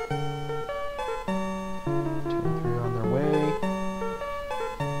 2 and 3 are on their way.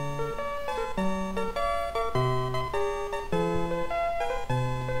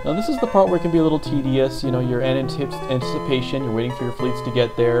 Now this is the part where it can be a little tedious. You know, you're in anticipation, you're waiting for your fleets to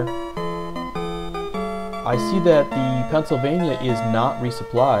get there. I see that the Pennsylvania is not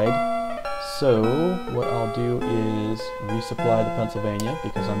resupplied. So what I'll do is resupply the Pennsylvania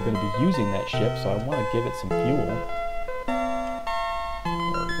because I'm going to be using that ship, so I want to give it some fuel.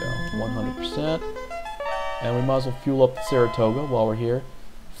 There we go, 100%. And we might as well fuel up the Saratoga while we're here.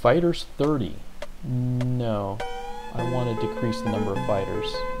 Fighters 30. No, I want to decrease the number of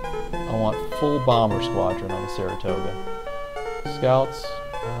fighters. I want full bomber squadron on the Saratoga. Scouts,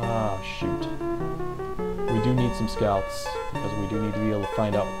 shoot. We do need some scouts because we do need to be able to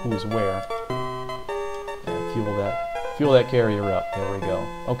find out who is where. Fuel that carrier up. There we go.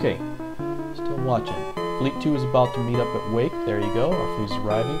 Okay, still watching. Fleet 2 is about to meet up at Wake. There you go. Our fleet is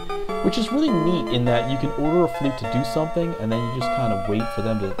arriving, which is really neat in that you can order a fleet to do something, and then you just kind of wait for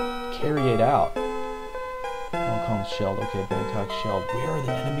them to carry it out. Hong Kong's shelled. Okay, Bangkok's shelled. Where are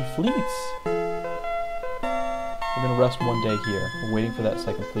the enemy fleets? We're gonna rest 1 day here. We're waiting for that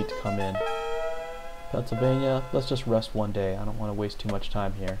second fleet to come in. Pennsylvania. Let's just rest 1 day. I don't want to waste too much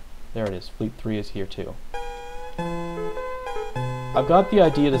time here. There it is. Fleet 3 is here too. I've got the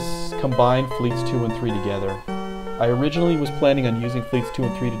idea to combine Fleets 2 and 3 together. I originally was planning on using Fleets 2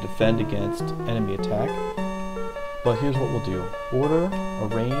 and 3 to defend against enemy attack. But here's what we'll do. Order,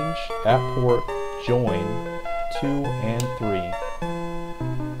 arrange, at port, join, 2 and 3.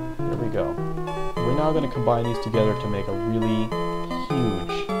 There we go. We're now going to combine these together to make a really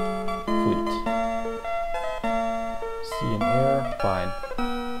huge fleet. Sea and air, fine.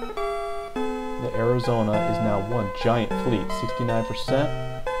 The Arizona is now one giant fleet,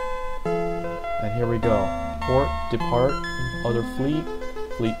 69%. And here we go. Port, depart, other fleet,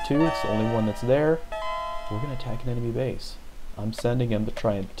 Fleet 2, it's the only one that's there. We're going to attack an enemy base. I'm sending him to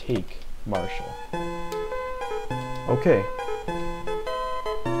try and take Marshall. Okay.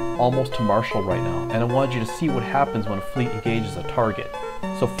 Almost to Marshall right now, and I wanted you to see what happens when a fleet engages a target.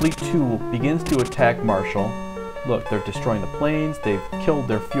 So Fleet 2 begins to attack Marshall. Look, they're destroying the planes, they've killed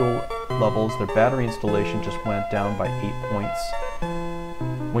their fuel levels, their battery installation just went down by 8 points.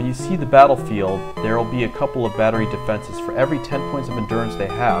 When you see the battlefield, there will be a couple of battery defenses. For every 10 points of endurance they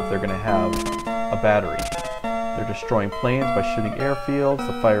have, they're going to have a battery. They're destroying planes by shooting airfields,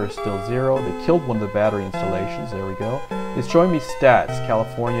 the fire is still 0. They killed one of the battery installations, there we go. It's showing me stats.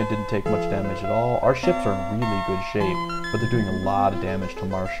 California didn't take much damage at all. Our ships are in really good shape, but they're doing a lot of damage to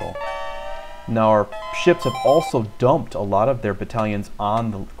Marshall. Now our ships have also dumped a lot of their battalions on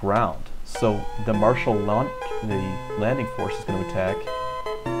the ground. So the Marshall landing force is going to attack,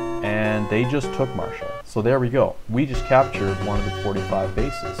 and they just took Marshall. So there we go. We just captured one of the 45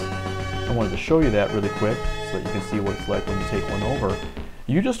 bases. I wanted to show you that really quick so that you can see what it's like when you take one over.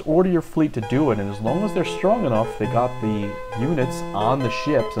 You just order your fleet to do it, and as long as they're strong enough, they got the units on the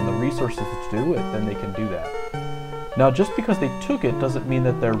ships and the resources to do it, then they can do that. Now just because they took it doesn't mean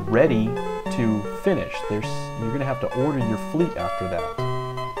that they're ready to finish. You're going to have to order your fleet after that.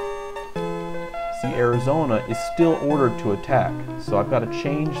 see Arizona is still ordered to attack. So I've got to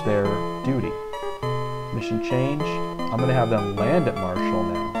change their duty. Mission change. I'm going to have them land at Marshall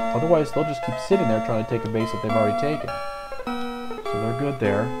now. Otherwise, they'll just keep sitting there trying to take a base that they've already taken. So they're good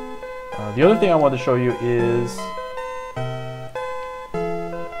there. The other thing I wanted to show you is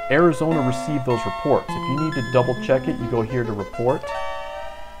Arizona received those reports. If you need to double check it, you go here to report,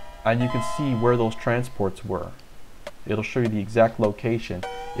 and you can see where those transports were. It'll show you the exact location.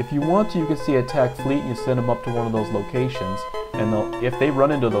 If you want to, you can see attack fleet and you send them up to one of those locations, and if they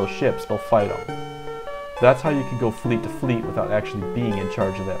run into those ships, they'll fight them. That's how you can go fleet to fleet without actually being in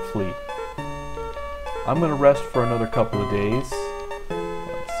charge of that fleet. I'm going to rest for another couple of days.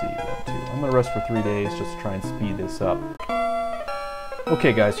 Let's see, 1, 2. I'm going to rest for 3 days just to try and speed this up.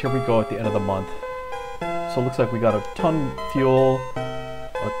 Okay guys, here we go at the end of the month. So it looks like we got a ton of fuel,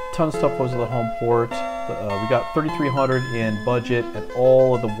 a ton of stuff was at the home port. We got 3,300 in budget, and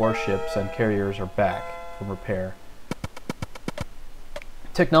all of the warships and carriers are back from repair.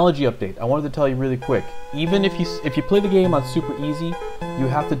 Technology update. I wanted to tell you really quick. Even if you play the game on super easy, you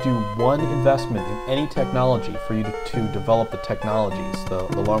have to do one investment in any technology for you to develop the technologies.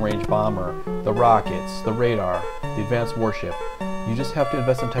 The long-range bomber, the rockets, the radar, the advanced warship. You just have to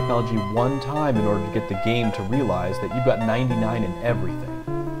invest in technology one time in order to get the game to realize that you've got 99 in everything.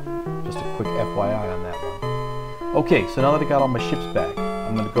 Just a quick FYI on that one. Okay, so now that I got all my ships back,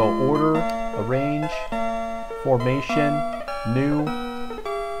 I'm going to go order, arrange, formation, new.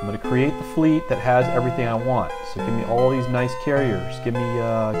 I'm going to create the fleet that has everything I want. So give me all these nice carriers. Give me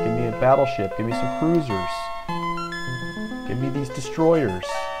a battleship. Give me some cruisers. Give me these destroyers.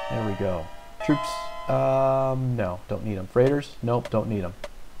 There we go. Troops. No, don't need them. Freighters. Nope, don't need them.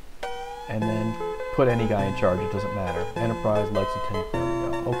 And then put any guy in charge. It doesn't matter. Enterprise, Lexington. There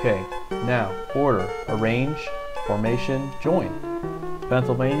we go. Okay. Now order, arrange, formation, join.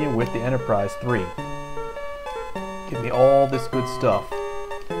 Pennsylvania with the Enterprise 3. Give me all this good stuff.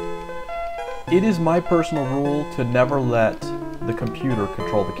 It is my personal rule to never let the computer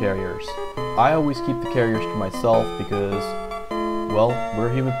control the carriers. I always keep the carriers to myself because, well,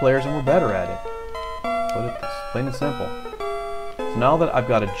 we're human players and we're better at it. Put it this, plain and simple. So now that I've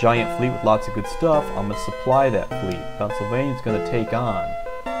got a giant fleet with lots of good stuff, I'm going to supply that fleet. Pennsylvania's going to take on.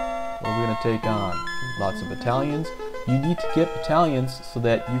 What are we going to take on? Lots of battalions. You need to get battalions so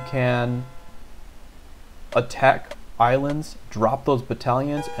that you can attack islands, drop those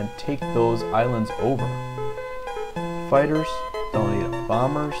battalions, and take those islands over. Fighters, don't need them.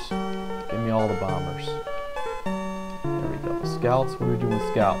 Bombers, give me all the bombers. There we go. Scouts, what are we doing with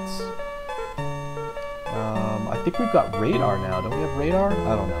scouts? I think we've got radar now. Don't we have radar?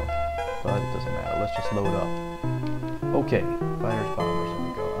 I don't know. But it doesn't matter. Let's just load up. Okay, fighters, bombers, there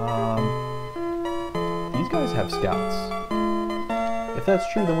we go. These guys have scouts. If that's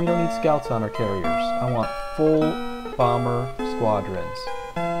true, then we don't need scouts on our carriers. I want full bomber squadrons.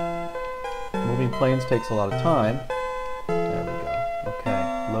 Moving planes takes a lot of time. There we go. Okay,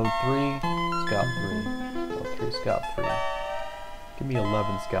 load 3, scout 3. Load 3, scout 3. Give me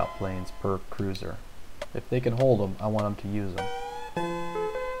 11 scout planes per cruiser. If they can hold them, I want them to use them.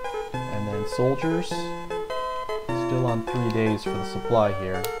 And then soldiers, still on 3 days for the supply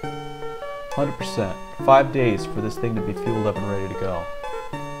here. 100%. 5 days for this thing to be fueled up and ready to go.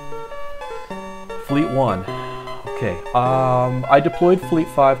 Fleet 1. Okay, I deployed Fleet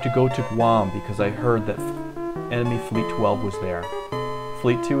 5 to go to Guam because I heard that enemy Fleet 12 was there.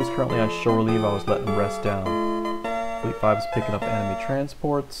 Fleet 2 is currently on shore leave. I was letting them rest down. Fleet 5 is picking up enemy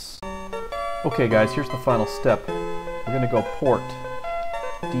transports. Okay guys, here's the final step. We're going to go port.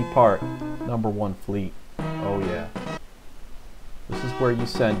 Depart. Number 1 fleet. Oh yeah. This is where you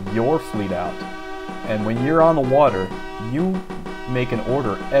send your fleet out. And when you're on the water, you make an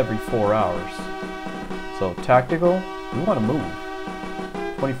order every 4 hours. So tactical, we want to move.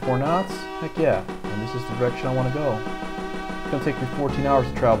 24 knots? Heck yeah. And this is the direction I want to go. It's going to take me 14 hours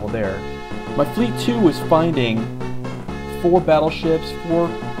to travel there. My Fleet 2 is finding 4 battleships, 4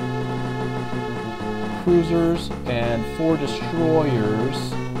 cruisers, and 4 destroyers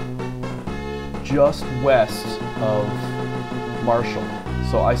just west of Marshall.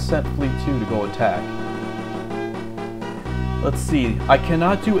 So I sent Fleet 2 to go attack. Let's see, I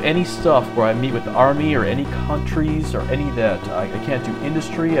cannot do any stuff where I meet with the army or any countries or any that. I can't do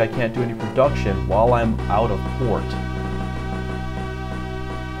industry, I can't do any production while I'm out of port.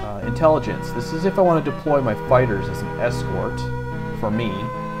 Intelligence. This is if I want to deploy my fighters as an escort for me.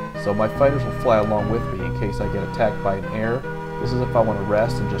 So my fighters will fly along with me in case I get attacked by an air. This is if I want to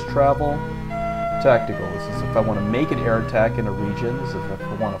rest and just travel. Tactical. This is if I want to make an air attack in a region. This is if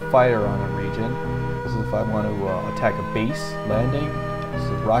I want a fighter on a region. This is if I want to attack a base, landing. This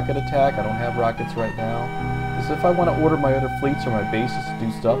is rocket attack. I don't have rockets right now. This is if I want to order my other fleets or my bases to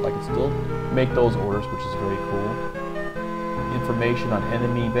do stuff, I can still make those orders, which is very cool. Information on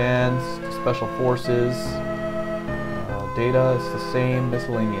enemy bands, special forces, data is the same,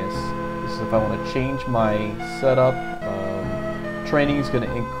 miscellaneous. This is if I want to change my setup. Training is going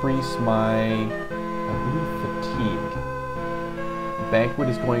to increase my, I believe, fatigue. Banquet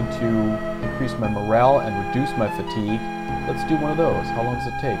is going to increase my morale and reduce my fatigue. Let's do one of those. How long does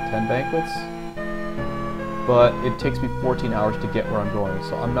it take? 10 banquets? But it takes me 14 hours to get where I'm going,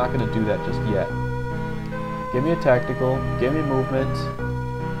 so I'm not going to do that just yet. Give me a tactical, give me movement.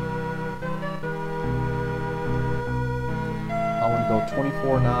 I want to go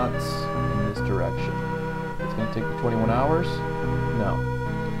 24 knots in this direction. It's going to take me 21 hours? No.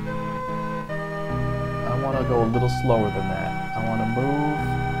 I want to go a little slower than that. I want to move,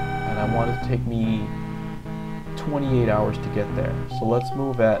 and I want it to take me 28 hours to get there. So let's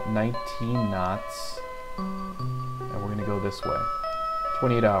move at 19 knots, and we're going to go this way.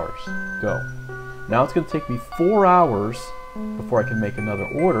 28 hours. Go. Now it's going to take me 4 hours before I can make another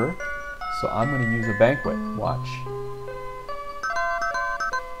order, so I'm going to use a banquet. Watch.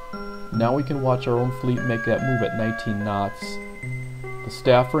 Now we can watch our own fleet make that move at 19 knots. The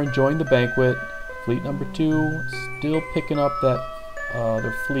staff are enjoying the banquet. Fleet number 2 still picking up that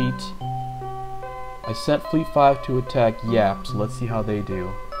their fleet. I sent Fleet 5 to attack Yap, so let's see how they do.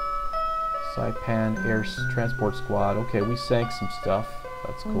 Saipan Air Transport Squad. Okay, we sank some stuff.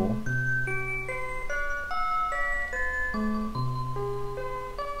 That's cool.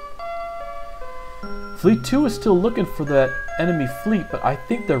 Fleet 2 is still looking for that enemy fleet, but I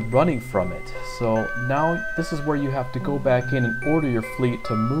think they're running from it. So now this is where you have to go back in and order your fleet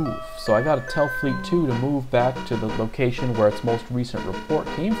to move. So I gotta tell Fleet 2 to move back to the location where its most recent report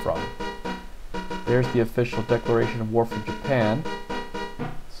came from. There's the official declaration of war from Japan,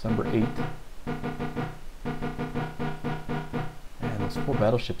 December 8th. Man, those 4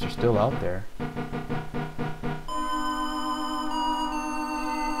 battleships are still out there.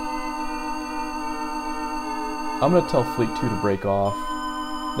 I'm going to tell Fleet 2 to break off.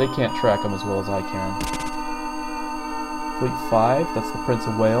 They can't track them as well as I can. Fleet 5, that's the Prince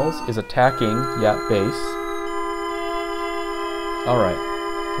of Wales, is attacking Yap base. Alright,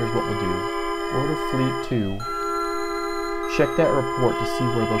 here's what we'll do. Order Fleet 2. Check that report to see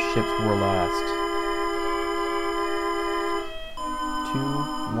where those ships were last. 2,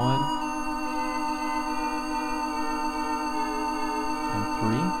 1, and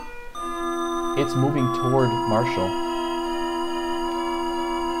 3. It's moving toward Marshall.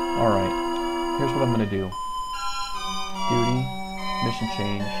 Alright, here's what I'm going to do. Duty, mission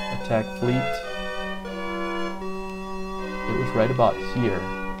change, attack fleet. It was right about here.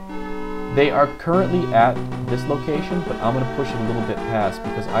 They are currently at this location, but I'm going to push it a little bit past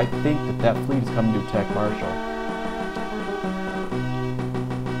because I think that that fleet is coming to attack Marshall.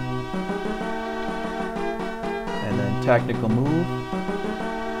 And then tactical move.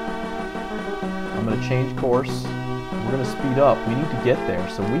 I'm going to change course. We're going to speed up. We need to get there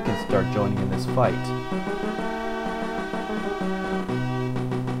so we can start joining in this fight.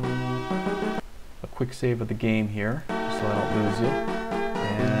 A quick save of the game here, so I don't lose you.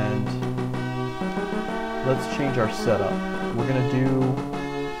 And let's change our setup. We're going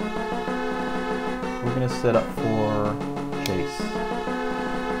to set up for chase.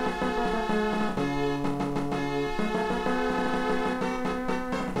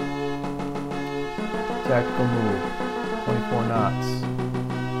 Tactical move, 24 knots.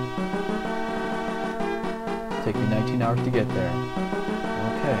 Take me 19 hours to get there.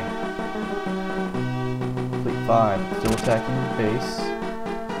 Okay. Fleet 5, still attacking the base.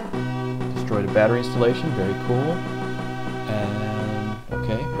 Destroyed a battery installation, very cool. And,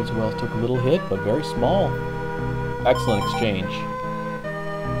 okay, Prince of Wales took a little hit, but very small. Excellent exchange.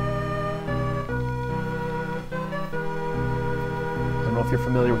 I don't know if you're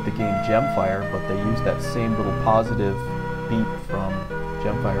familiar with the game Gemfire, but they use that same little positive beep from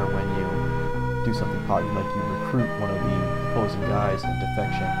Gemfire when you do something positive, like you recruit one of the opposing guys in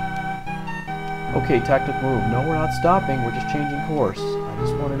defection. Okay, tactic move. No, we're not stopping, we're just changing course. I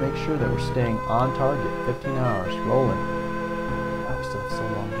just want to make sure that we're staying on target. 15 hours, rolling. Oh, we still have so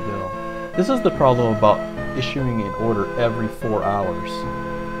long to go. This is the problem about issuing an order every 4 hours,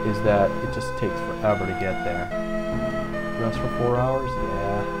 is that it just takes forever to get there. Rest for 4 hours?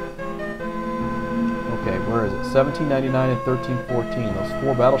 Yeah. Okay, where is it? 1799 and 1314. Those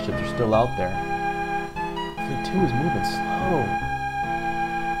 4 battleships are still out there. Fleet 2 is moving slow.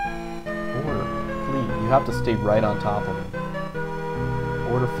 Order fleet. You have to stay right on top of them.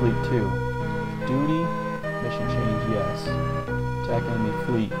 Order Fleet 2. Duty. Mission change, yes. Attack enemy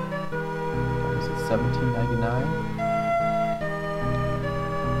fleet. What was it,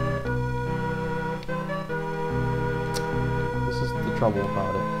 1799? This is the trouble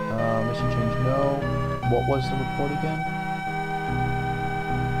about it. Mission change, no. What was the report again?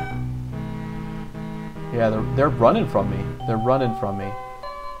 Yeah, they're running from me. They're running from me.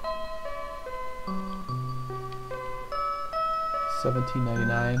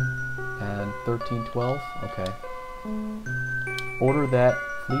 1799 and 1312. Okay. Order that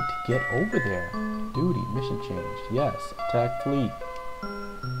fleet to get over there. Duty, mission changed. Yes, attack fleet.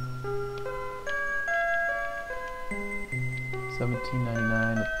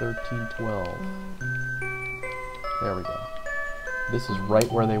 1799 to 1312. There we go. This is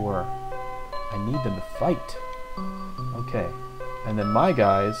right where they were. I need them to fight. Okay. And then my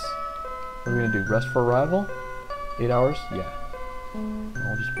guys, what are we going to do? Rest for arrival? 8 hours? Yeah.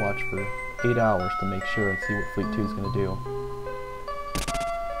 I'll just watch for 8 hours to make sure and see what Fleet 2 is going to do.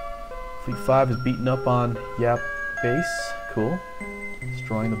 Fleet 5 is beaten up on Yap base. Cool.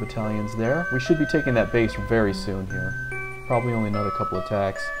 Destroying the battalions there. We should be taking that base very soon here. Probably only another couple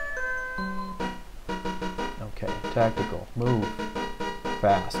attacks. Okay, tactical. Move.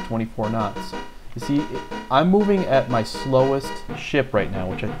 Fast. 24 knots. You see, I'm moving at my slowest ship right now,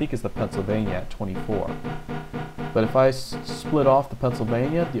 which I think is the Pennsylvania at 24. But if I split off the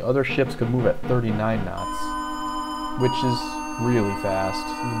Pennsylvania, the other ships could move at 39 knots, which is really fast.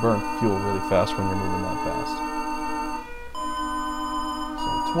 You burn fuel really fast when you're moving that fast.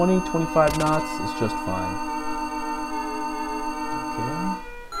 So 20, 25 knots is just fine. Okay.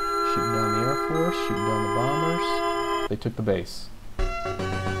 Shooting down the Air Force, shooting down the bombers. They took the base.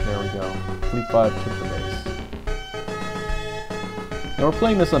 There we go. Fleet 5 took the base. Now we're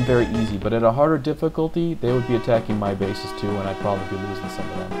playing this on very easy, but at a harder difficulty, they would be attacking my bases too, and I'd probably be losing some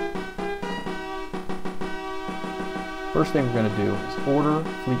of them. First thing we're going to do is order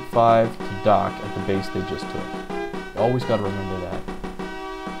Fleet 5 to dock at the base they just took. You always got to remember that.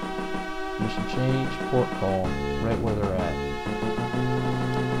 Mission change, port call, right where they're at.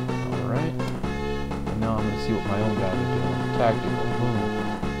 Alright. And now I'm going to see what my own guys are doing. Tactical, boom.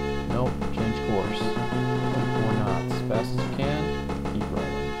 Nope, change course. 24 knots, fast as you can. Keep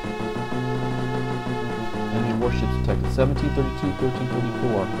rolling. Enemy warships detected. 1732,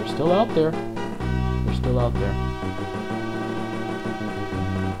 1334. They're still out there. They're still out there.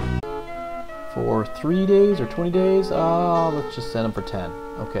 For 3 days or 20 days, let's just send them for 10.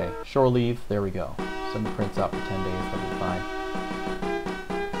 Okay, shore leave. There we go. Send the prince out for 10 days. That'll be fine.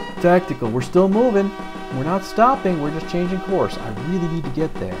 Tactical. We're still moving. We're not stopping. We're just changing course. I really need to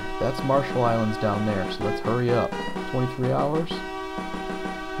get there. That's Marshall Islands down there, so let's hurry up. 23 hours.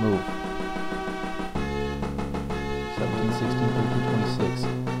 Move. 17, 16, 13, 26.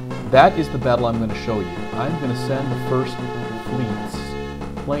 That is the battle I'm going to show you. I'm going to send the first fleet's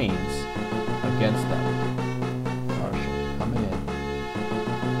planes against them. Marshall, coming in.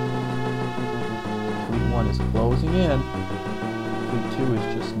 Fleet 1 is closing in. Fleet 2 is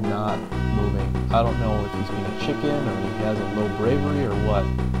just not moving. I don't know if he's being a chicken or he has a low bravery or what,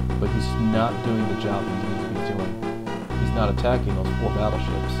 but he's not doing the job he needs to be doing. He's not attacking those 4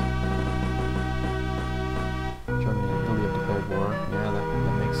 battleships. Germany and Italy have declared war. Yeah, that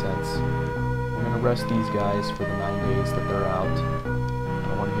makes sense. We're going to rest these guys for the 9 days that they're out. I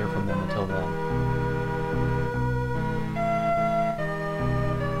don't want to hear from them until then.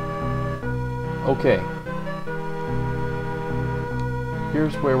 Okay.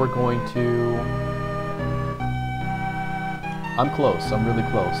 Here's where we're going to... I'm close. I'm really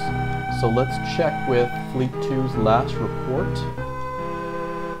close. So let's check with Fleet 2's last report.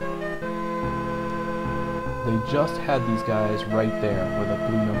 They just had these guys right there where the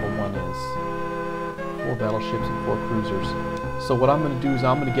blue number 1 is. 4 battleships and 4 cruisers. So what I'm going to do is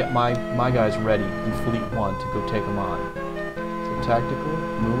I'm going to get my guys ready in Fleet 1 to go take them on. So tactical,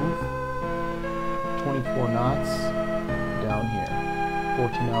 move. 24 knots down here.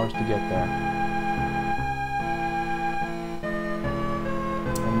 14 hours to get there.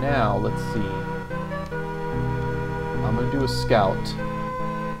 And now, let's see. I'm going to do a scout.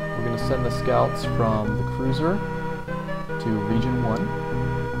 We're going to send the scouts from the cruiser to Region 1.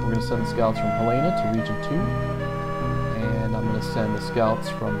 We're going to send the scouts from Helena to Region 2. And I'm going to send the scouts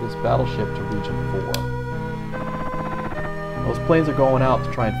from this battleship to Region 4. Those planes are going out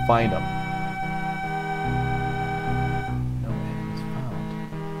to try and find them.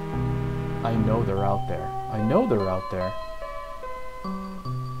 I know they're out there. I know they're out there.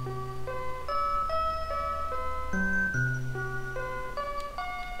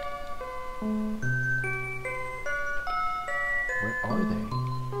 Where are they?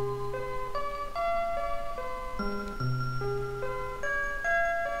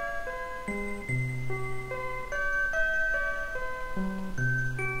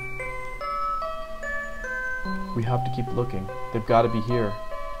 We have to keep looking. They've got to be here.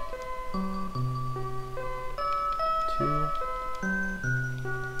 2,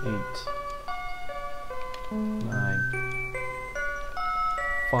 8, 9.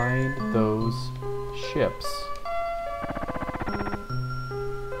 Find those ships.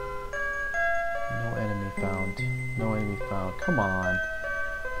 No enemy found. No enemy found. Come on.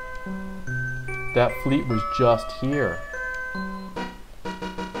 That fleet was just here.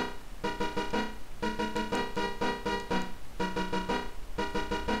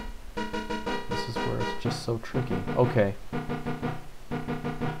 This is where it's just so tricky. Okay.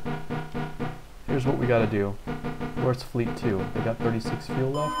 Here's what we gotta do. Where's Fleet 2? They got 36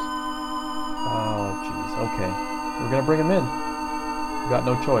 fuel left? Oh, jeez. Okay. We're gonna bring them in. We got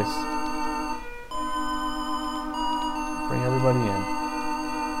no choice. Bring everybody in.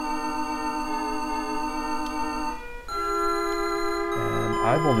 And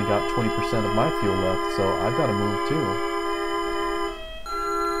I've only got 20% of my fuel left, so I've got to move too.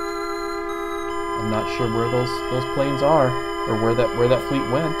 I'm not sure where those planes are, or where that fleet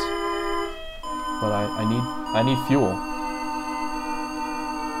went. But I need fuel.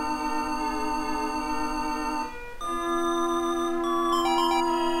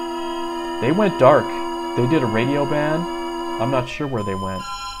 They went dark. They did a radio ban. I'm not sure where they went.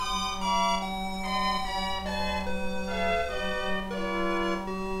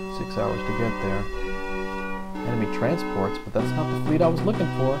 Six hours to get there. Enemy transports, but that's not the fleet I was looking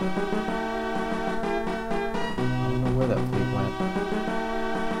for. I don't know where that fleet went.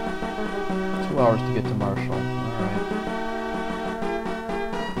 2 hours to get to Marshall. Alright.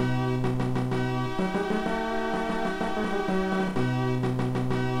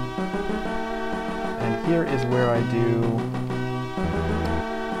 And here is where I do...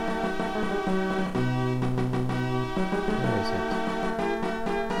 Where is it?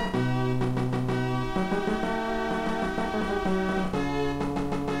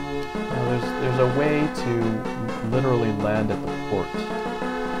 Now there's a way to literally land at the port.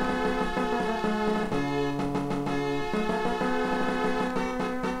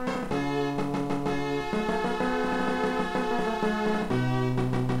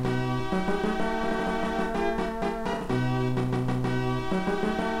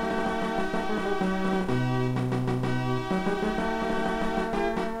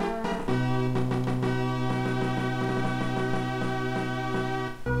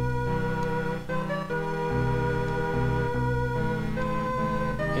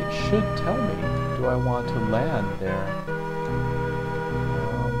 Should tell me, do I want to land there?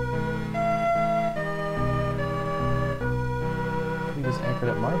 Fleet is anchored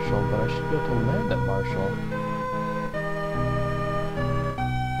at Marshall, but I should be able to land at Marshall.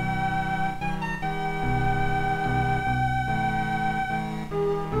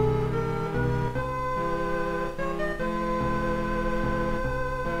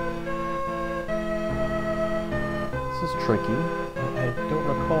 This is tricky. I don't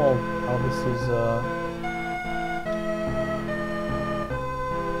recall how this is,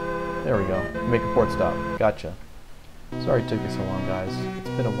 There we go. Make a port stop. Gotcha. Sorry it took me so long, guys. It's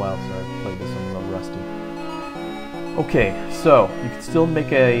been a while since I've played this. I'm a little rusty. Okay, so you can still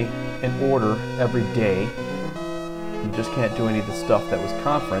make an order every day. You just can't do any of the stuff that was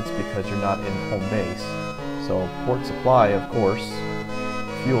conference because you're not in home base. So, port supply, of course.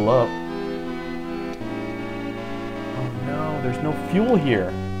 Fuel up. There's no fuel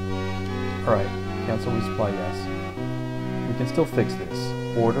here. Alright, cancel resupply, yes. We can still fix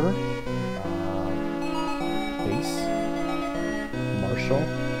this. Order, base, Marshall,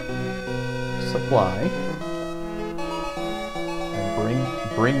 supply,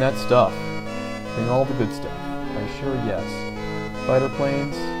 and bring that stuff. Bring all the good stuff. Are you sure? Yes. Fighter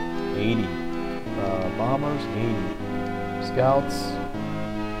planes, 80. Bombers, 80. Scouts,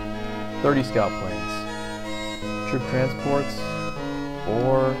 30 scout planes. Troop transports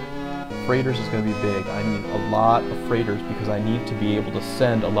or freighters is going to be big. I need a lot of freighters because I need to be able to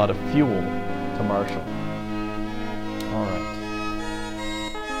send a lot of fuel to Marshall. Alright.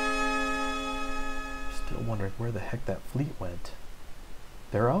 Still wondering where the heck that fleet went.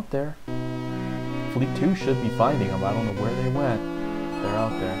 They're out there. Fleet 2 should be finding them. I don't know where they went. They're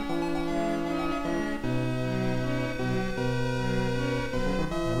out there.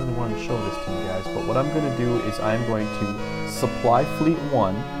 To show this to you guys, but what I'm going to do is I'm going to supply Fleet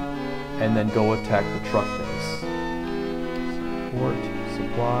 1 and then go attack the truck base. Support,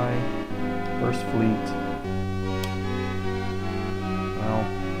 supply, first fleet. Well,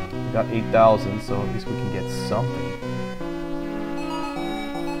 we got 8,000, so at least we can get something.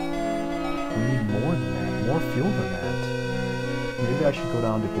 We need more than that, more fuel than that. maybe I should go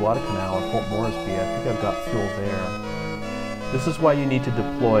down to Guadalcanal or Port Moresby. I think I've got fuel there. This is why you need to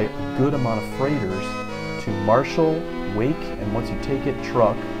deploy a good amount of freighters to Marshall, Wake, and once you take it,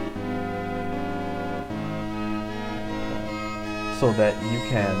 truck, so that you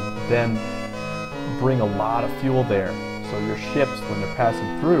can then bring a lot of fuel there. So your ships, when they're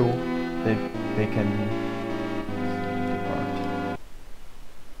passing through, they can depart.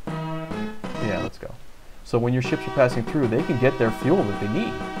 Yeah, let's go. So when your ships are passing through, they can get their fuel that they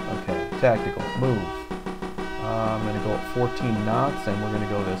need. Okay, tactical, move. I'm going to go at 14 knots, and we're going to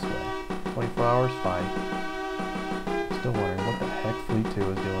go this way. 24 hours, fine. Still wondering what the heck Fleet 2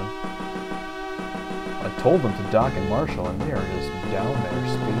 is doing. I told them to dock in Marshall, and they are just down there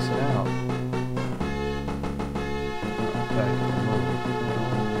spacing out. Tactical move.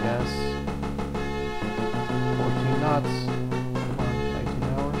 Yes. 14 knots. Come on, 19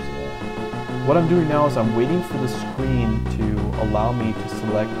 hours. Yeah. What I'm doing now is I'm waiting for the screen to allow me to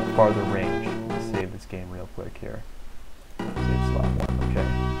select a farther range. Let's save this game real quick here. Save slot 1. Okay.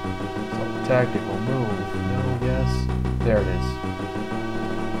 So tactical move. No. Yes. There it is.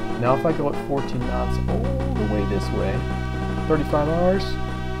 Now if I go at 14 knots all the way this way, 35 hours,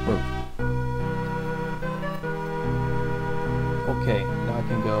 move. Okay, now I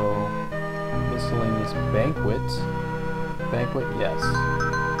can go miscellaneous banquet, yes.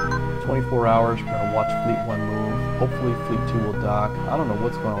 24 hours, we're going to watch Fleet 1 move. Hopefully Fleet 2 will dock. I don't know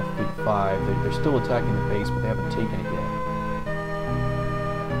what's going on with Fleet 5. They're still attacking the base, but they haven't taken it yet.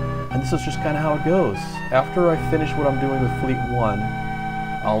 And this is just kind of how it goes. After I finish what I'm doing with Fleet 1,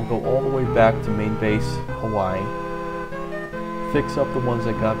 I'll go all the way back to main base Hawaii, fix up the ones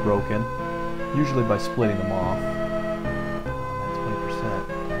that got broken, usually by splitting them off. 20%.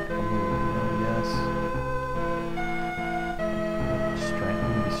 Tactical move. Yes. I'm going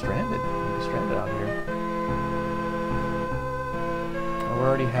to be stranded. I'm going to be stranded out here. We're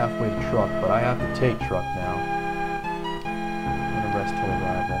already halfway to truck, but I have to take truck now. I'm going to rest till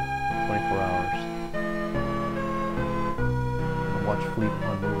arrival. 24 hours. Watch Fleet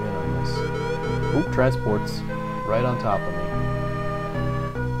 1 move in on this. Oop, transports right on top of me.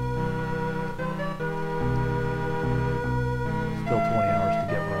 Still 20 hours to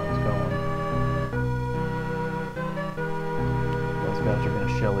get where I was going. Those guys are going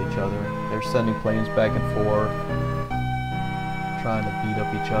to shell each other. They're sending planes back and forth, trying to beat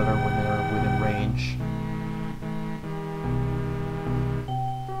up each other when they're within range.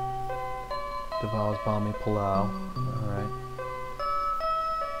 Davao is bombing Palau. Alright.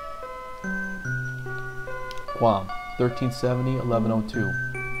 Guam, 1370, 1102.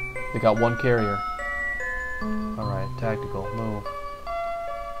 They got one carrier. Alright, tactical, move.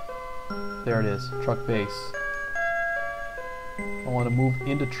 There it is, truck base. I want to move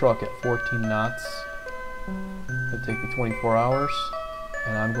into truck at 14 knots. It'll take me 24 hours,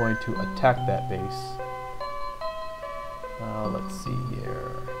 and I'm going to attack that base. Let's see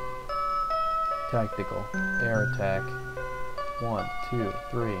here. Tactical, air attack. 1, 2,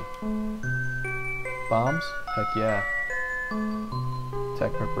 3. Bombs? Heck yeah.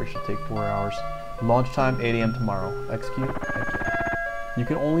 Attack preparation take 4 hours. Launch time 8 AM tomorrow. Execute? Heck yeah. You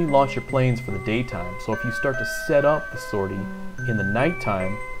can only launch your planes for the daytime, so if you start to set up the sortie in the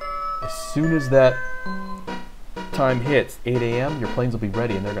nighttime, as soon as that time hits, 8 AM, your planes will be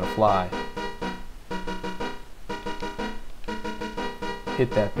ready and they're going to fly.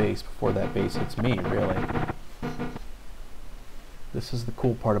 Hit that base before that base hits me, really. This is the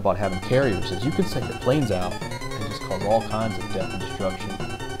cool part about having carriers, is you can send your planes out and just cause all kinds of death and destruction.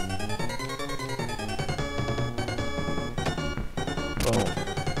 Boom.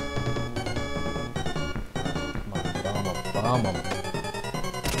 Come on, bomb them, bomb them.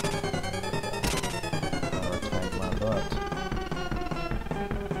 Power tank my butt.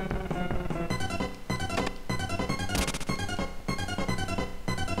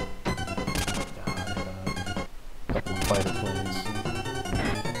 Couple of fighter planes.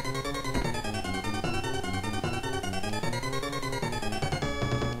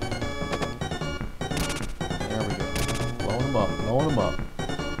 Blowing them up.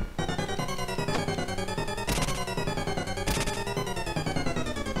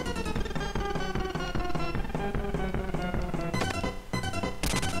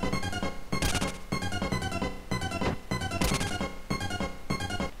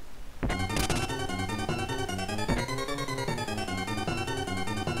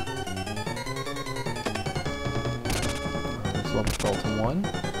 Let's level Delta 1.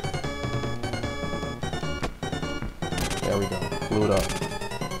 There we go. Blew it up.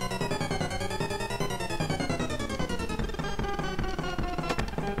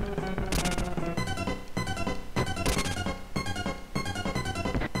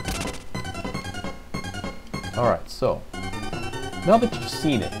 Alright, so now that you've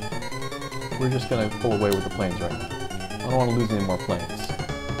seen it, we're just going to pull away with the planes right now. I don't want to lose any more planes.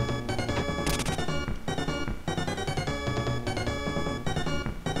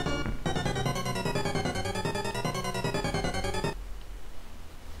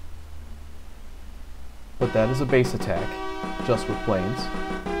 But that is a base attack, just with planes.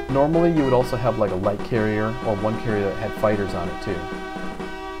 Normally you would also have like a light carrier or one carrier that had fighters on it too.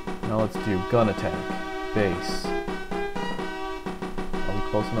 Now let's do gun attack, base. Are we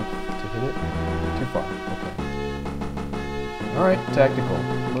close enough to hit it? Too far, okay. Alright, tactical,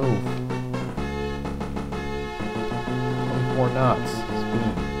 move. 24 knots,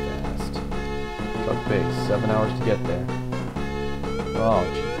 speed, fast. Truck base, 7 hours to get there. Oh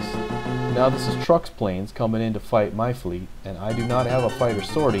jeez. Now this is trucks planes coming in to fight my fleet, and I do not have a fighter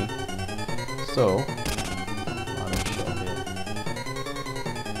sortie, so I'm gonna shove in.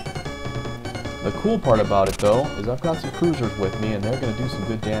 The cool part about it though is I've got some cruisers with me and they're gonna do some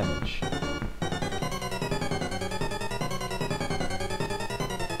good damage.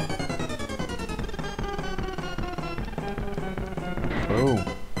 Boom.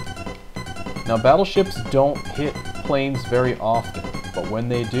 Now battleships don't hit planes very often, but when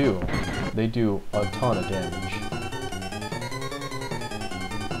they do a ton of damage.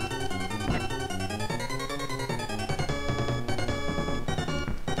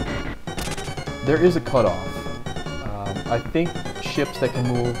 There is a cutoff. I think ships that can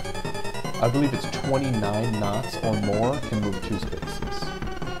move, I believe it's 29 knots or more, can move 2 spaces,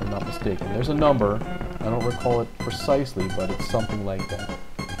 if I'm not mistaken. There's a number, I don't recall it precisely, but it's something like that.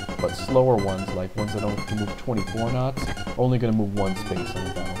 But slower ones, like ones that only can move 24 knots, are only going to move 1 space on the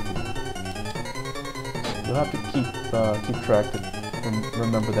battlefield. You'll have to keep track to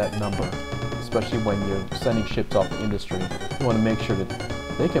remember that number, especially when you're sending ships off to industry. You want to make sure that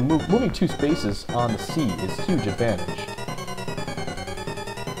they can move. Moving 2 spaces on the sea is a huge advantage.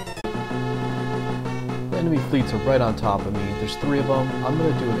 The enemy fleets are right on top of me. There's 3 of them. I'm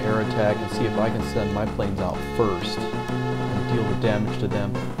going to do an air attack and see if I can send my planes out first and deal the damage to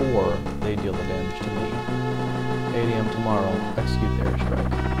them before they deal the damage to me. 8 AM tomorrow, execute the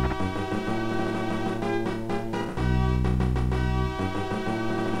airstrike.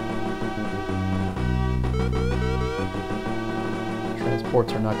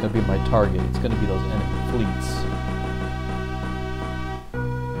 Transports are not going to be my target. It's going to be those enemy fleets.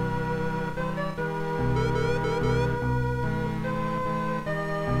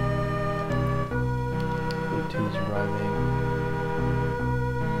 Fleet 2 is arriving.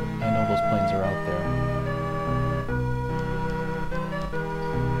 I know those planes are out there.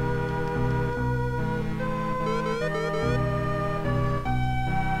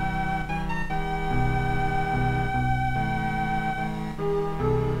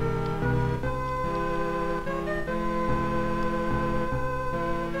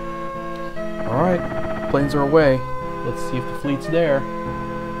 Alright, planes are away. Let's see if the fleet's there.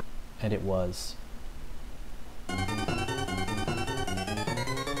 And it was.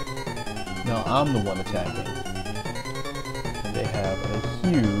 Now I'm the one attacking. And they have a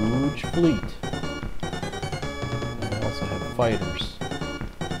huge fleet. And they also have fighters. I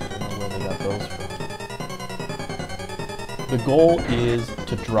don't know where they got those from. The goal is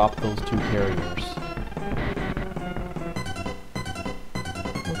to drop those 2 carriers.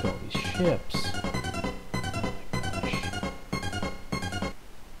 Look at all these ships.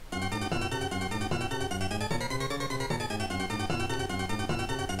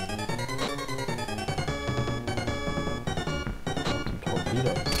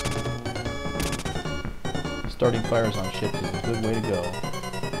 Starting fires on ships is a good way to go.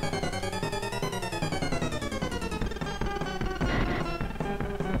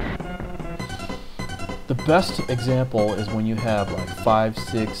 The best example is when you have like 5,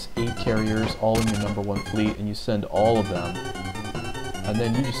 6, 8 carriers all in your #1 fleet and you send all of them, and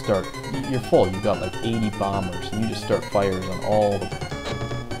then you just start, you're full, you've got like 80 bombers, and you just start fires on all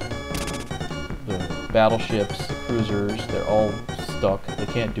the battleships, the cruisers. They're all stuck, they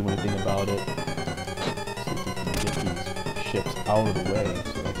can't do anything about it. Ships out of the way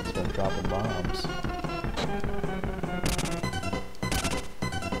so they can start dropping bombs.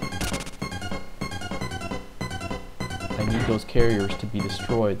 I need those carriers to be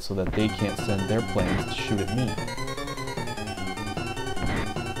destroyed so that they can't send their planes to shoot at me.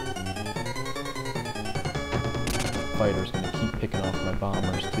 The fighter's going to keep picking off my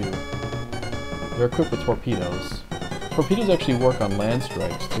bombers too. They're equipped with torpedoes. Torpedoes actually work on land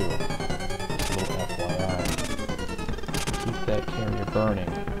strikes too. Just a little FYI. Keep that carrier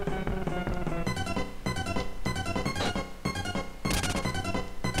burning.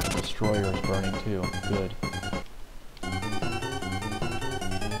 The destroyer is burning too. Good.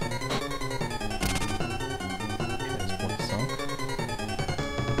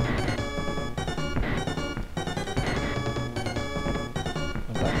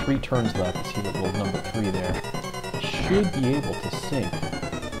 3 turns left. You see the little number 3 there. Should be able to sink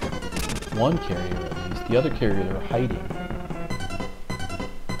one carrier at least. The other carrier they're hiding.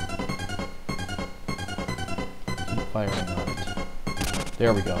 Keep firing on it.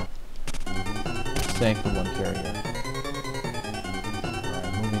 There we go. Sank the one carrier.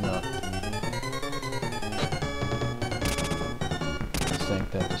 Alright, moving up. Sank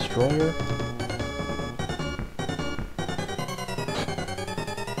that destroyer.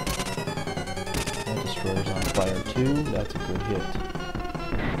 That destroyer's on fire too. That's a good hit.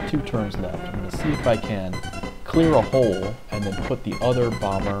 2 turns left. I'm going to see if I can clear a hole and then put the other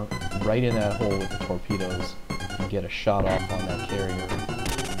bomber right in that hole with the torpedoes and get a shot off on that carrier.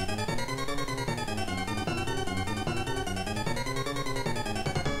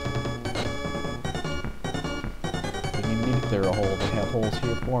 Clear a hole. They have holes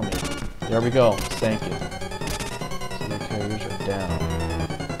here for me. There we go. Sank it. So the carriers are down.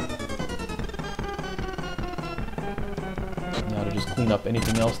 Now to just clean up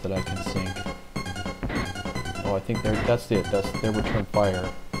anything else that I can sink. Oh, I think that's it. That's their return fire.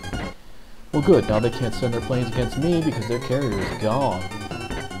 Well, good. Now they can't send their planes against me because their carrier is gone.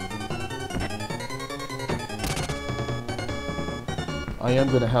 I am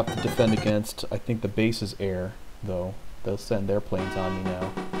going to have to defend against, I think, the base's air, though. They'll send their planes on me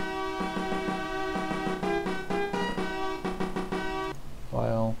now.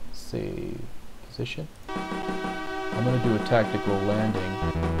 File, save, position. I'm going to do a tactical landing.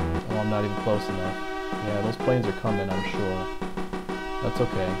 Oh, I'm not even close enough. Yeah, those planes are coming, I'm sure. That's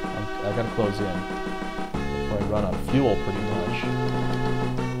okay. I got to close in before I run out of fuel, pretty much.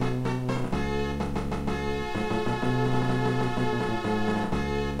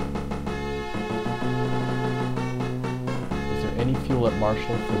 Any fuel at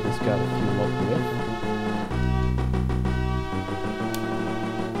Marshall for this guy to fuel up with?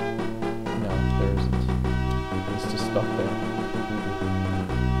 No, there isn't. He's just stuck there.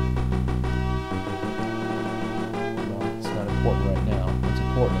 No, it's not important right now. What's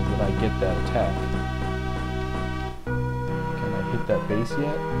important is that I get that attack. Can I hit that base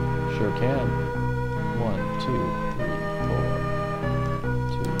yet? Sure can. 1, 2, 3,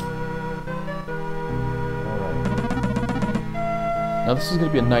 4, 2. Now this is going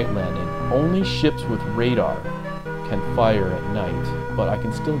to be a night landing. Only ships with radar can fire at night, but I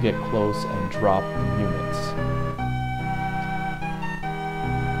can still get close and drop units.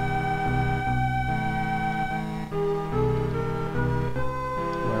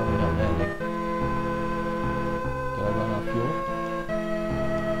 Where are we not landing? Did I run out of fuel?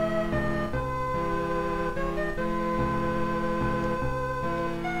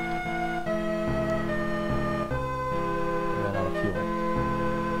 I ran out of fuel.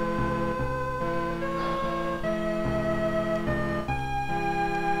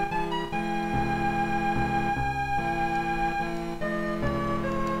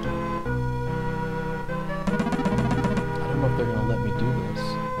 They're going to let me do this.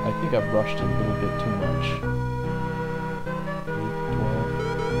 I think I've rushed it a little bit too much. 8,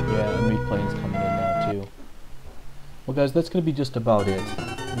 12. Yeah, enemy planes coming in now too. Well guys, that's going to be just about it.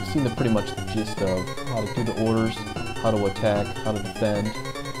 You've seen pretty much the gist of how to do the orders, how to attack, how to defend.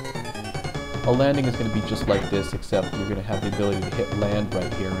 A landing is going to be just like this, except you're going to have the ability to hit land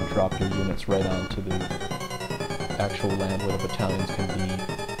right here and drop your units right onto the actual land where the battalions can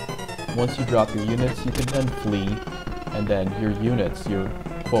be. Once you drop your units, you can then flee. And then your units, your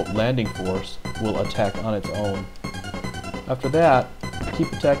quote landing force, will attack on its own. After that, keep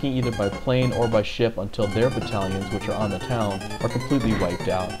attacking either by plane or by ship until their battalions, which are on the town, are completely wiped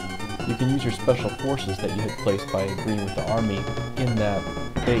out. You can use your special forces that you had placed by agreeing with the army in that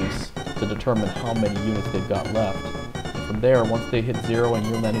base to determine how many units they've got left. And from there, once they hit 0 and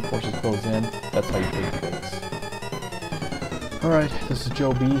your landing forces close in, that's how you take the base. Alright, this is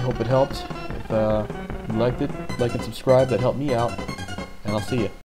Joe B. Hope it helped. If you liked it, like and subscribe. That helped me out. And I'll see you.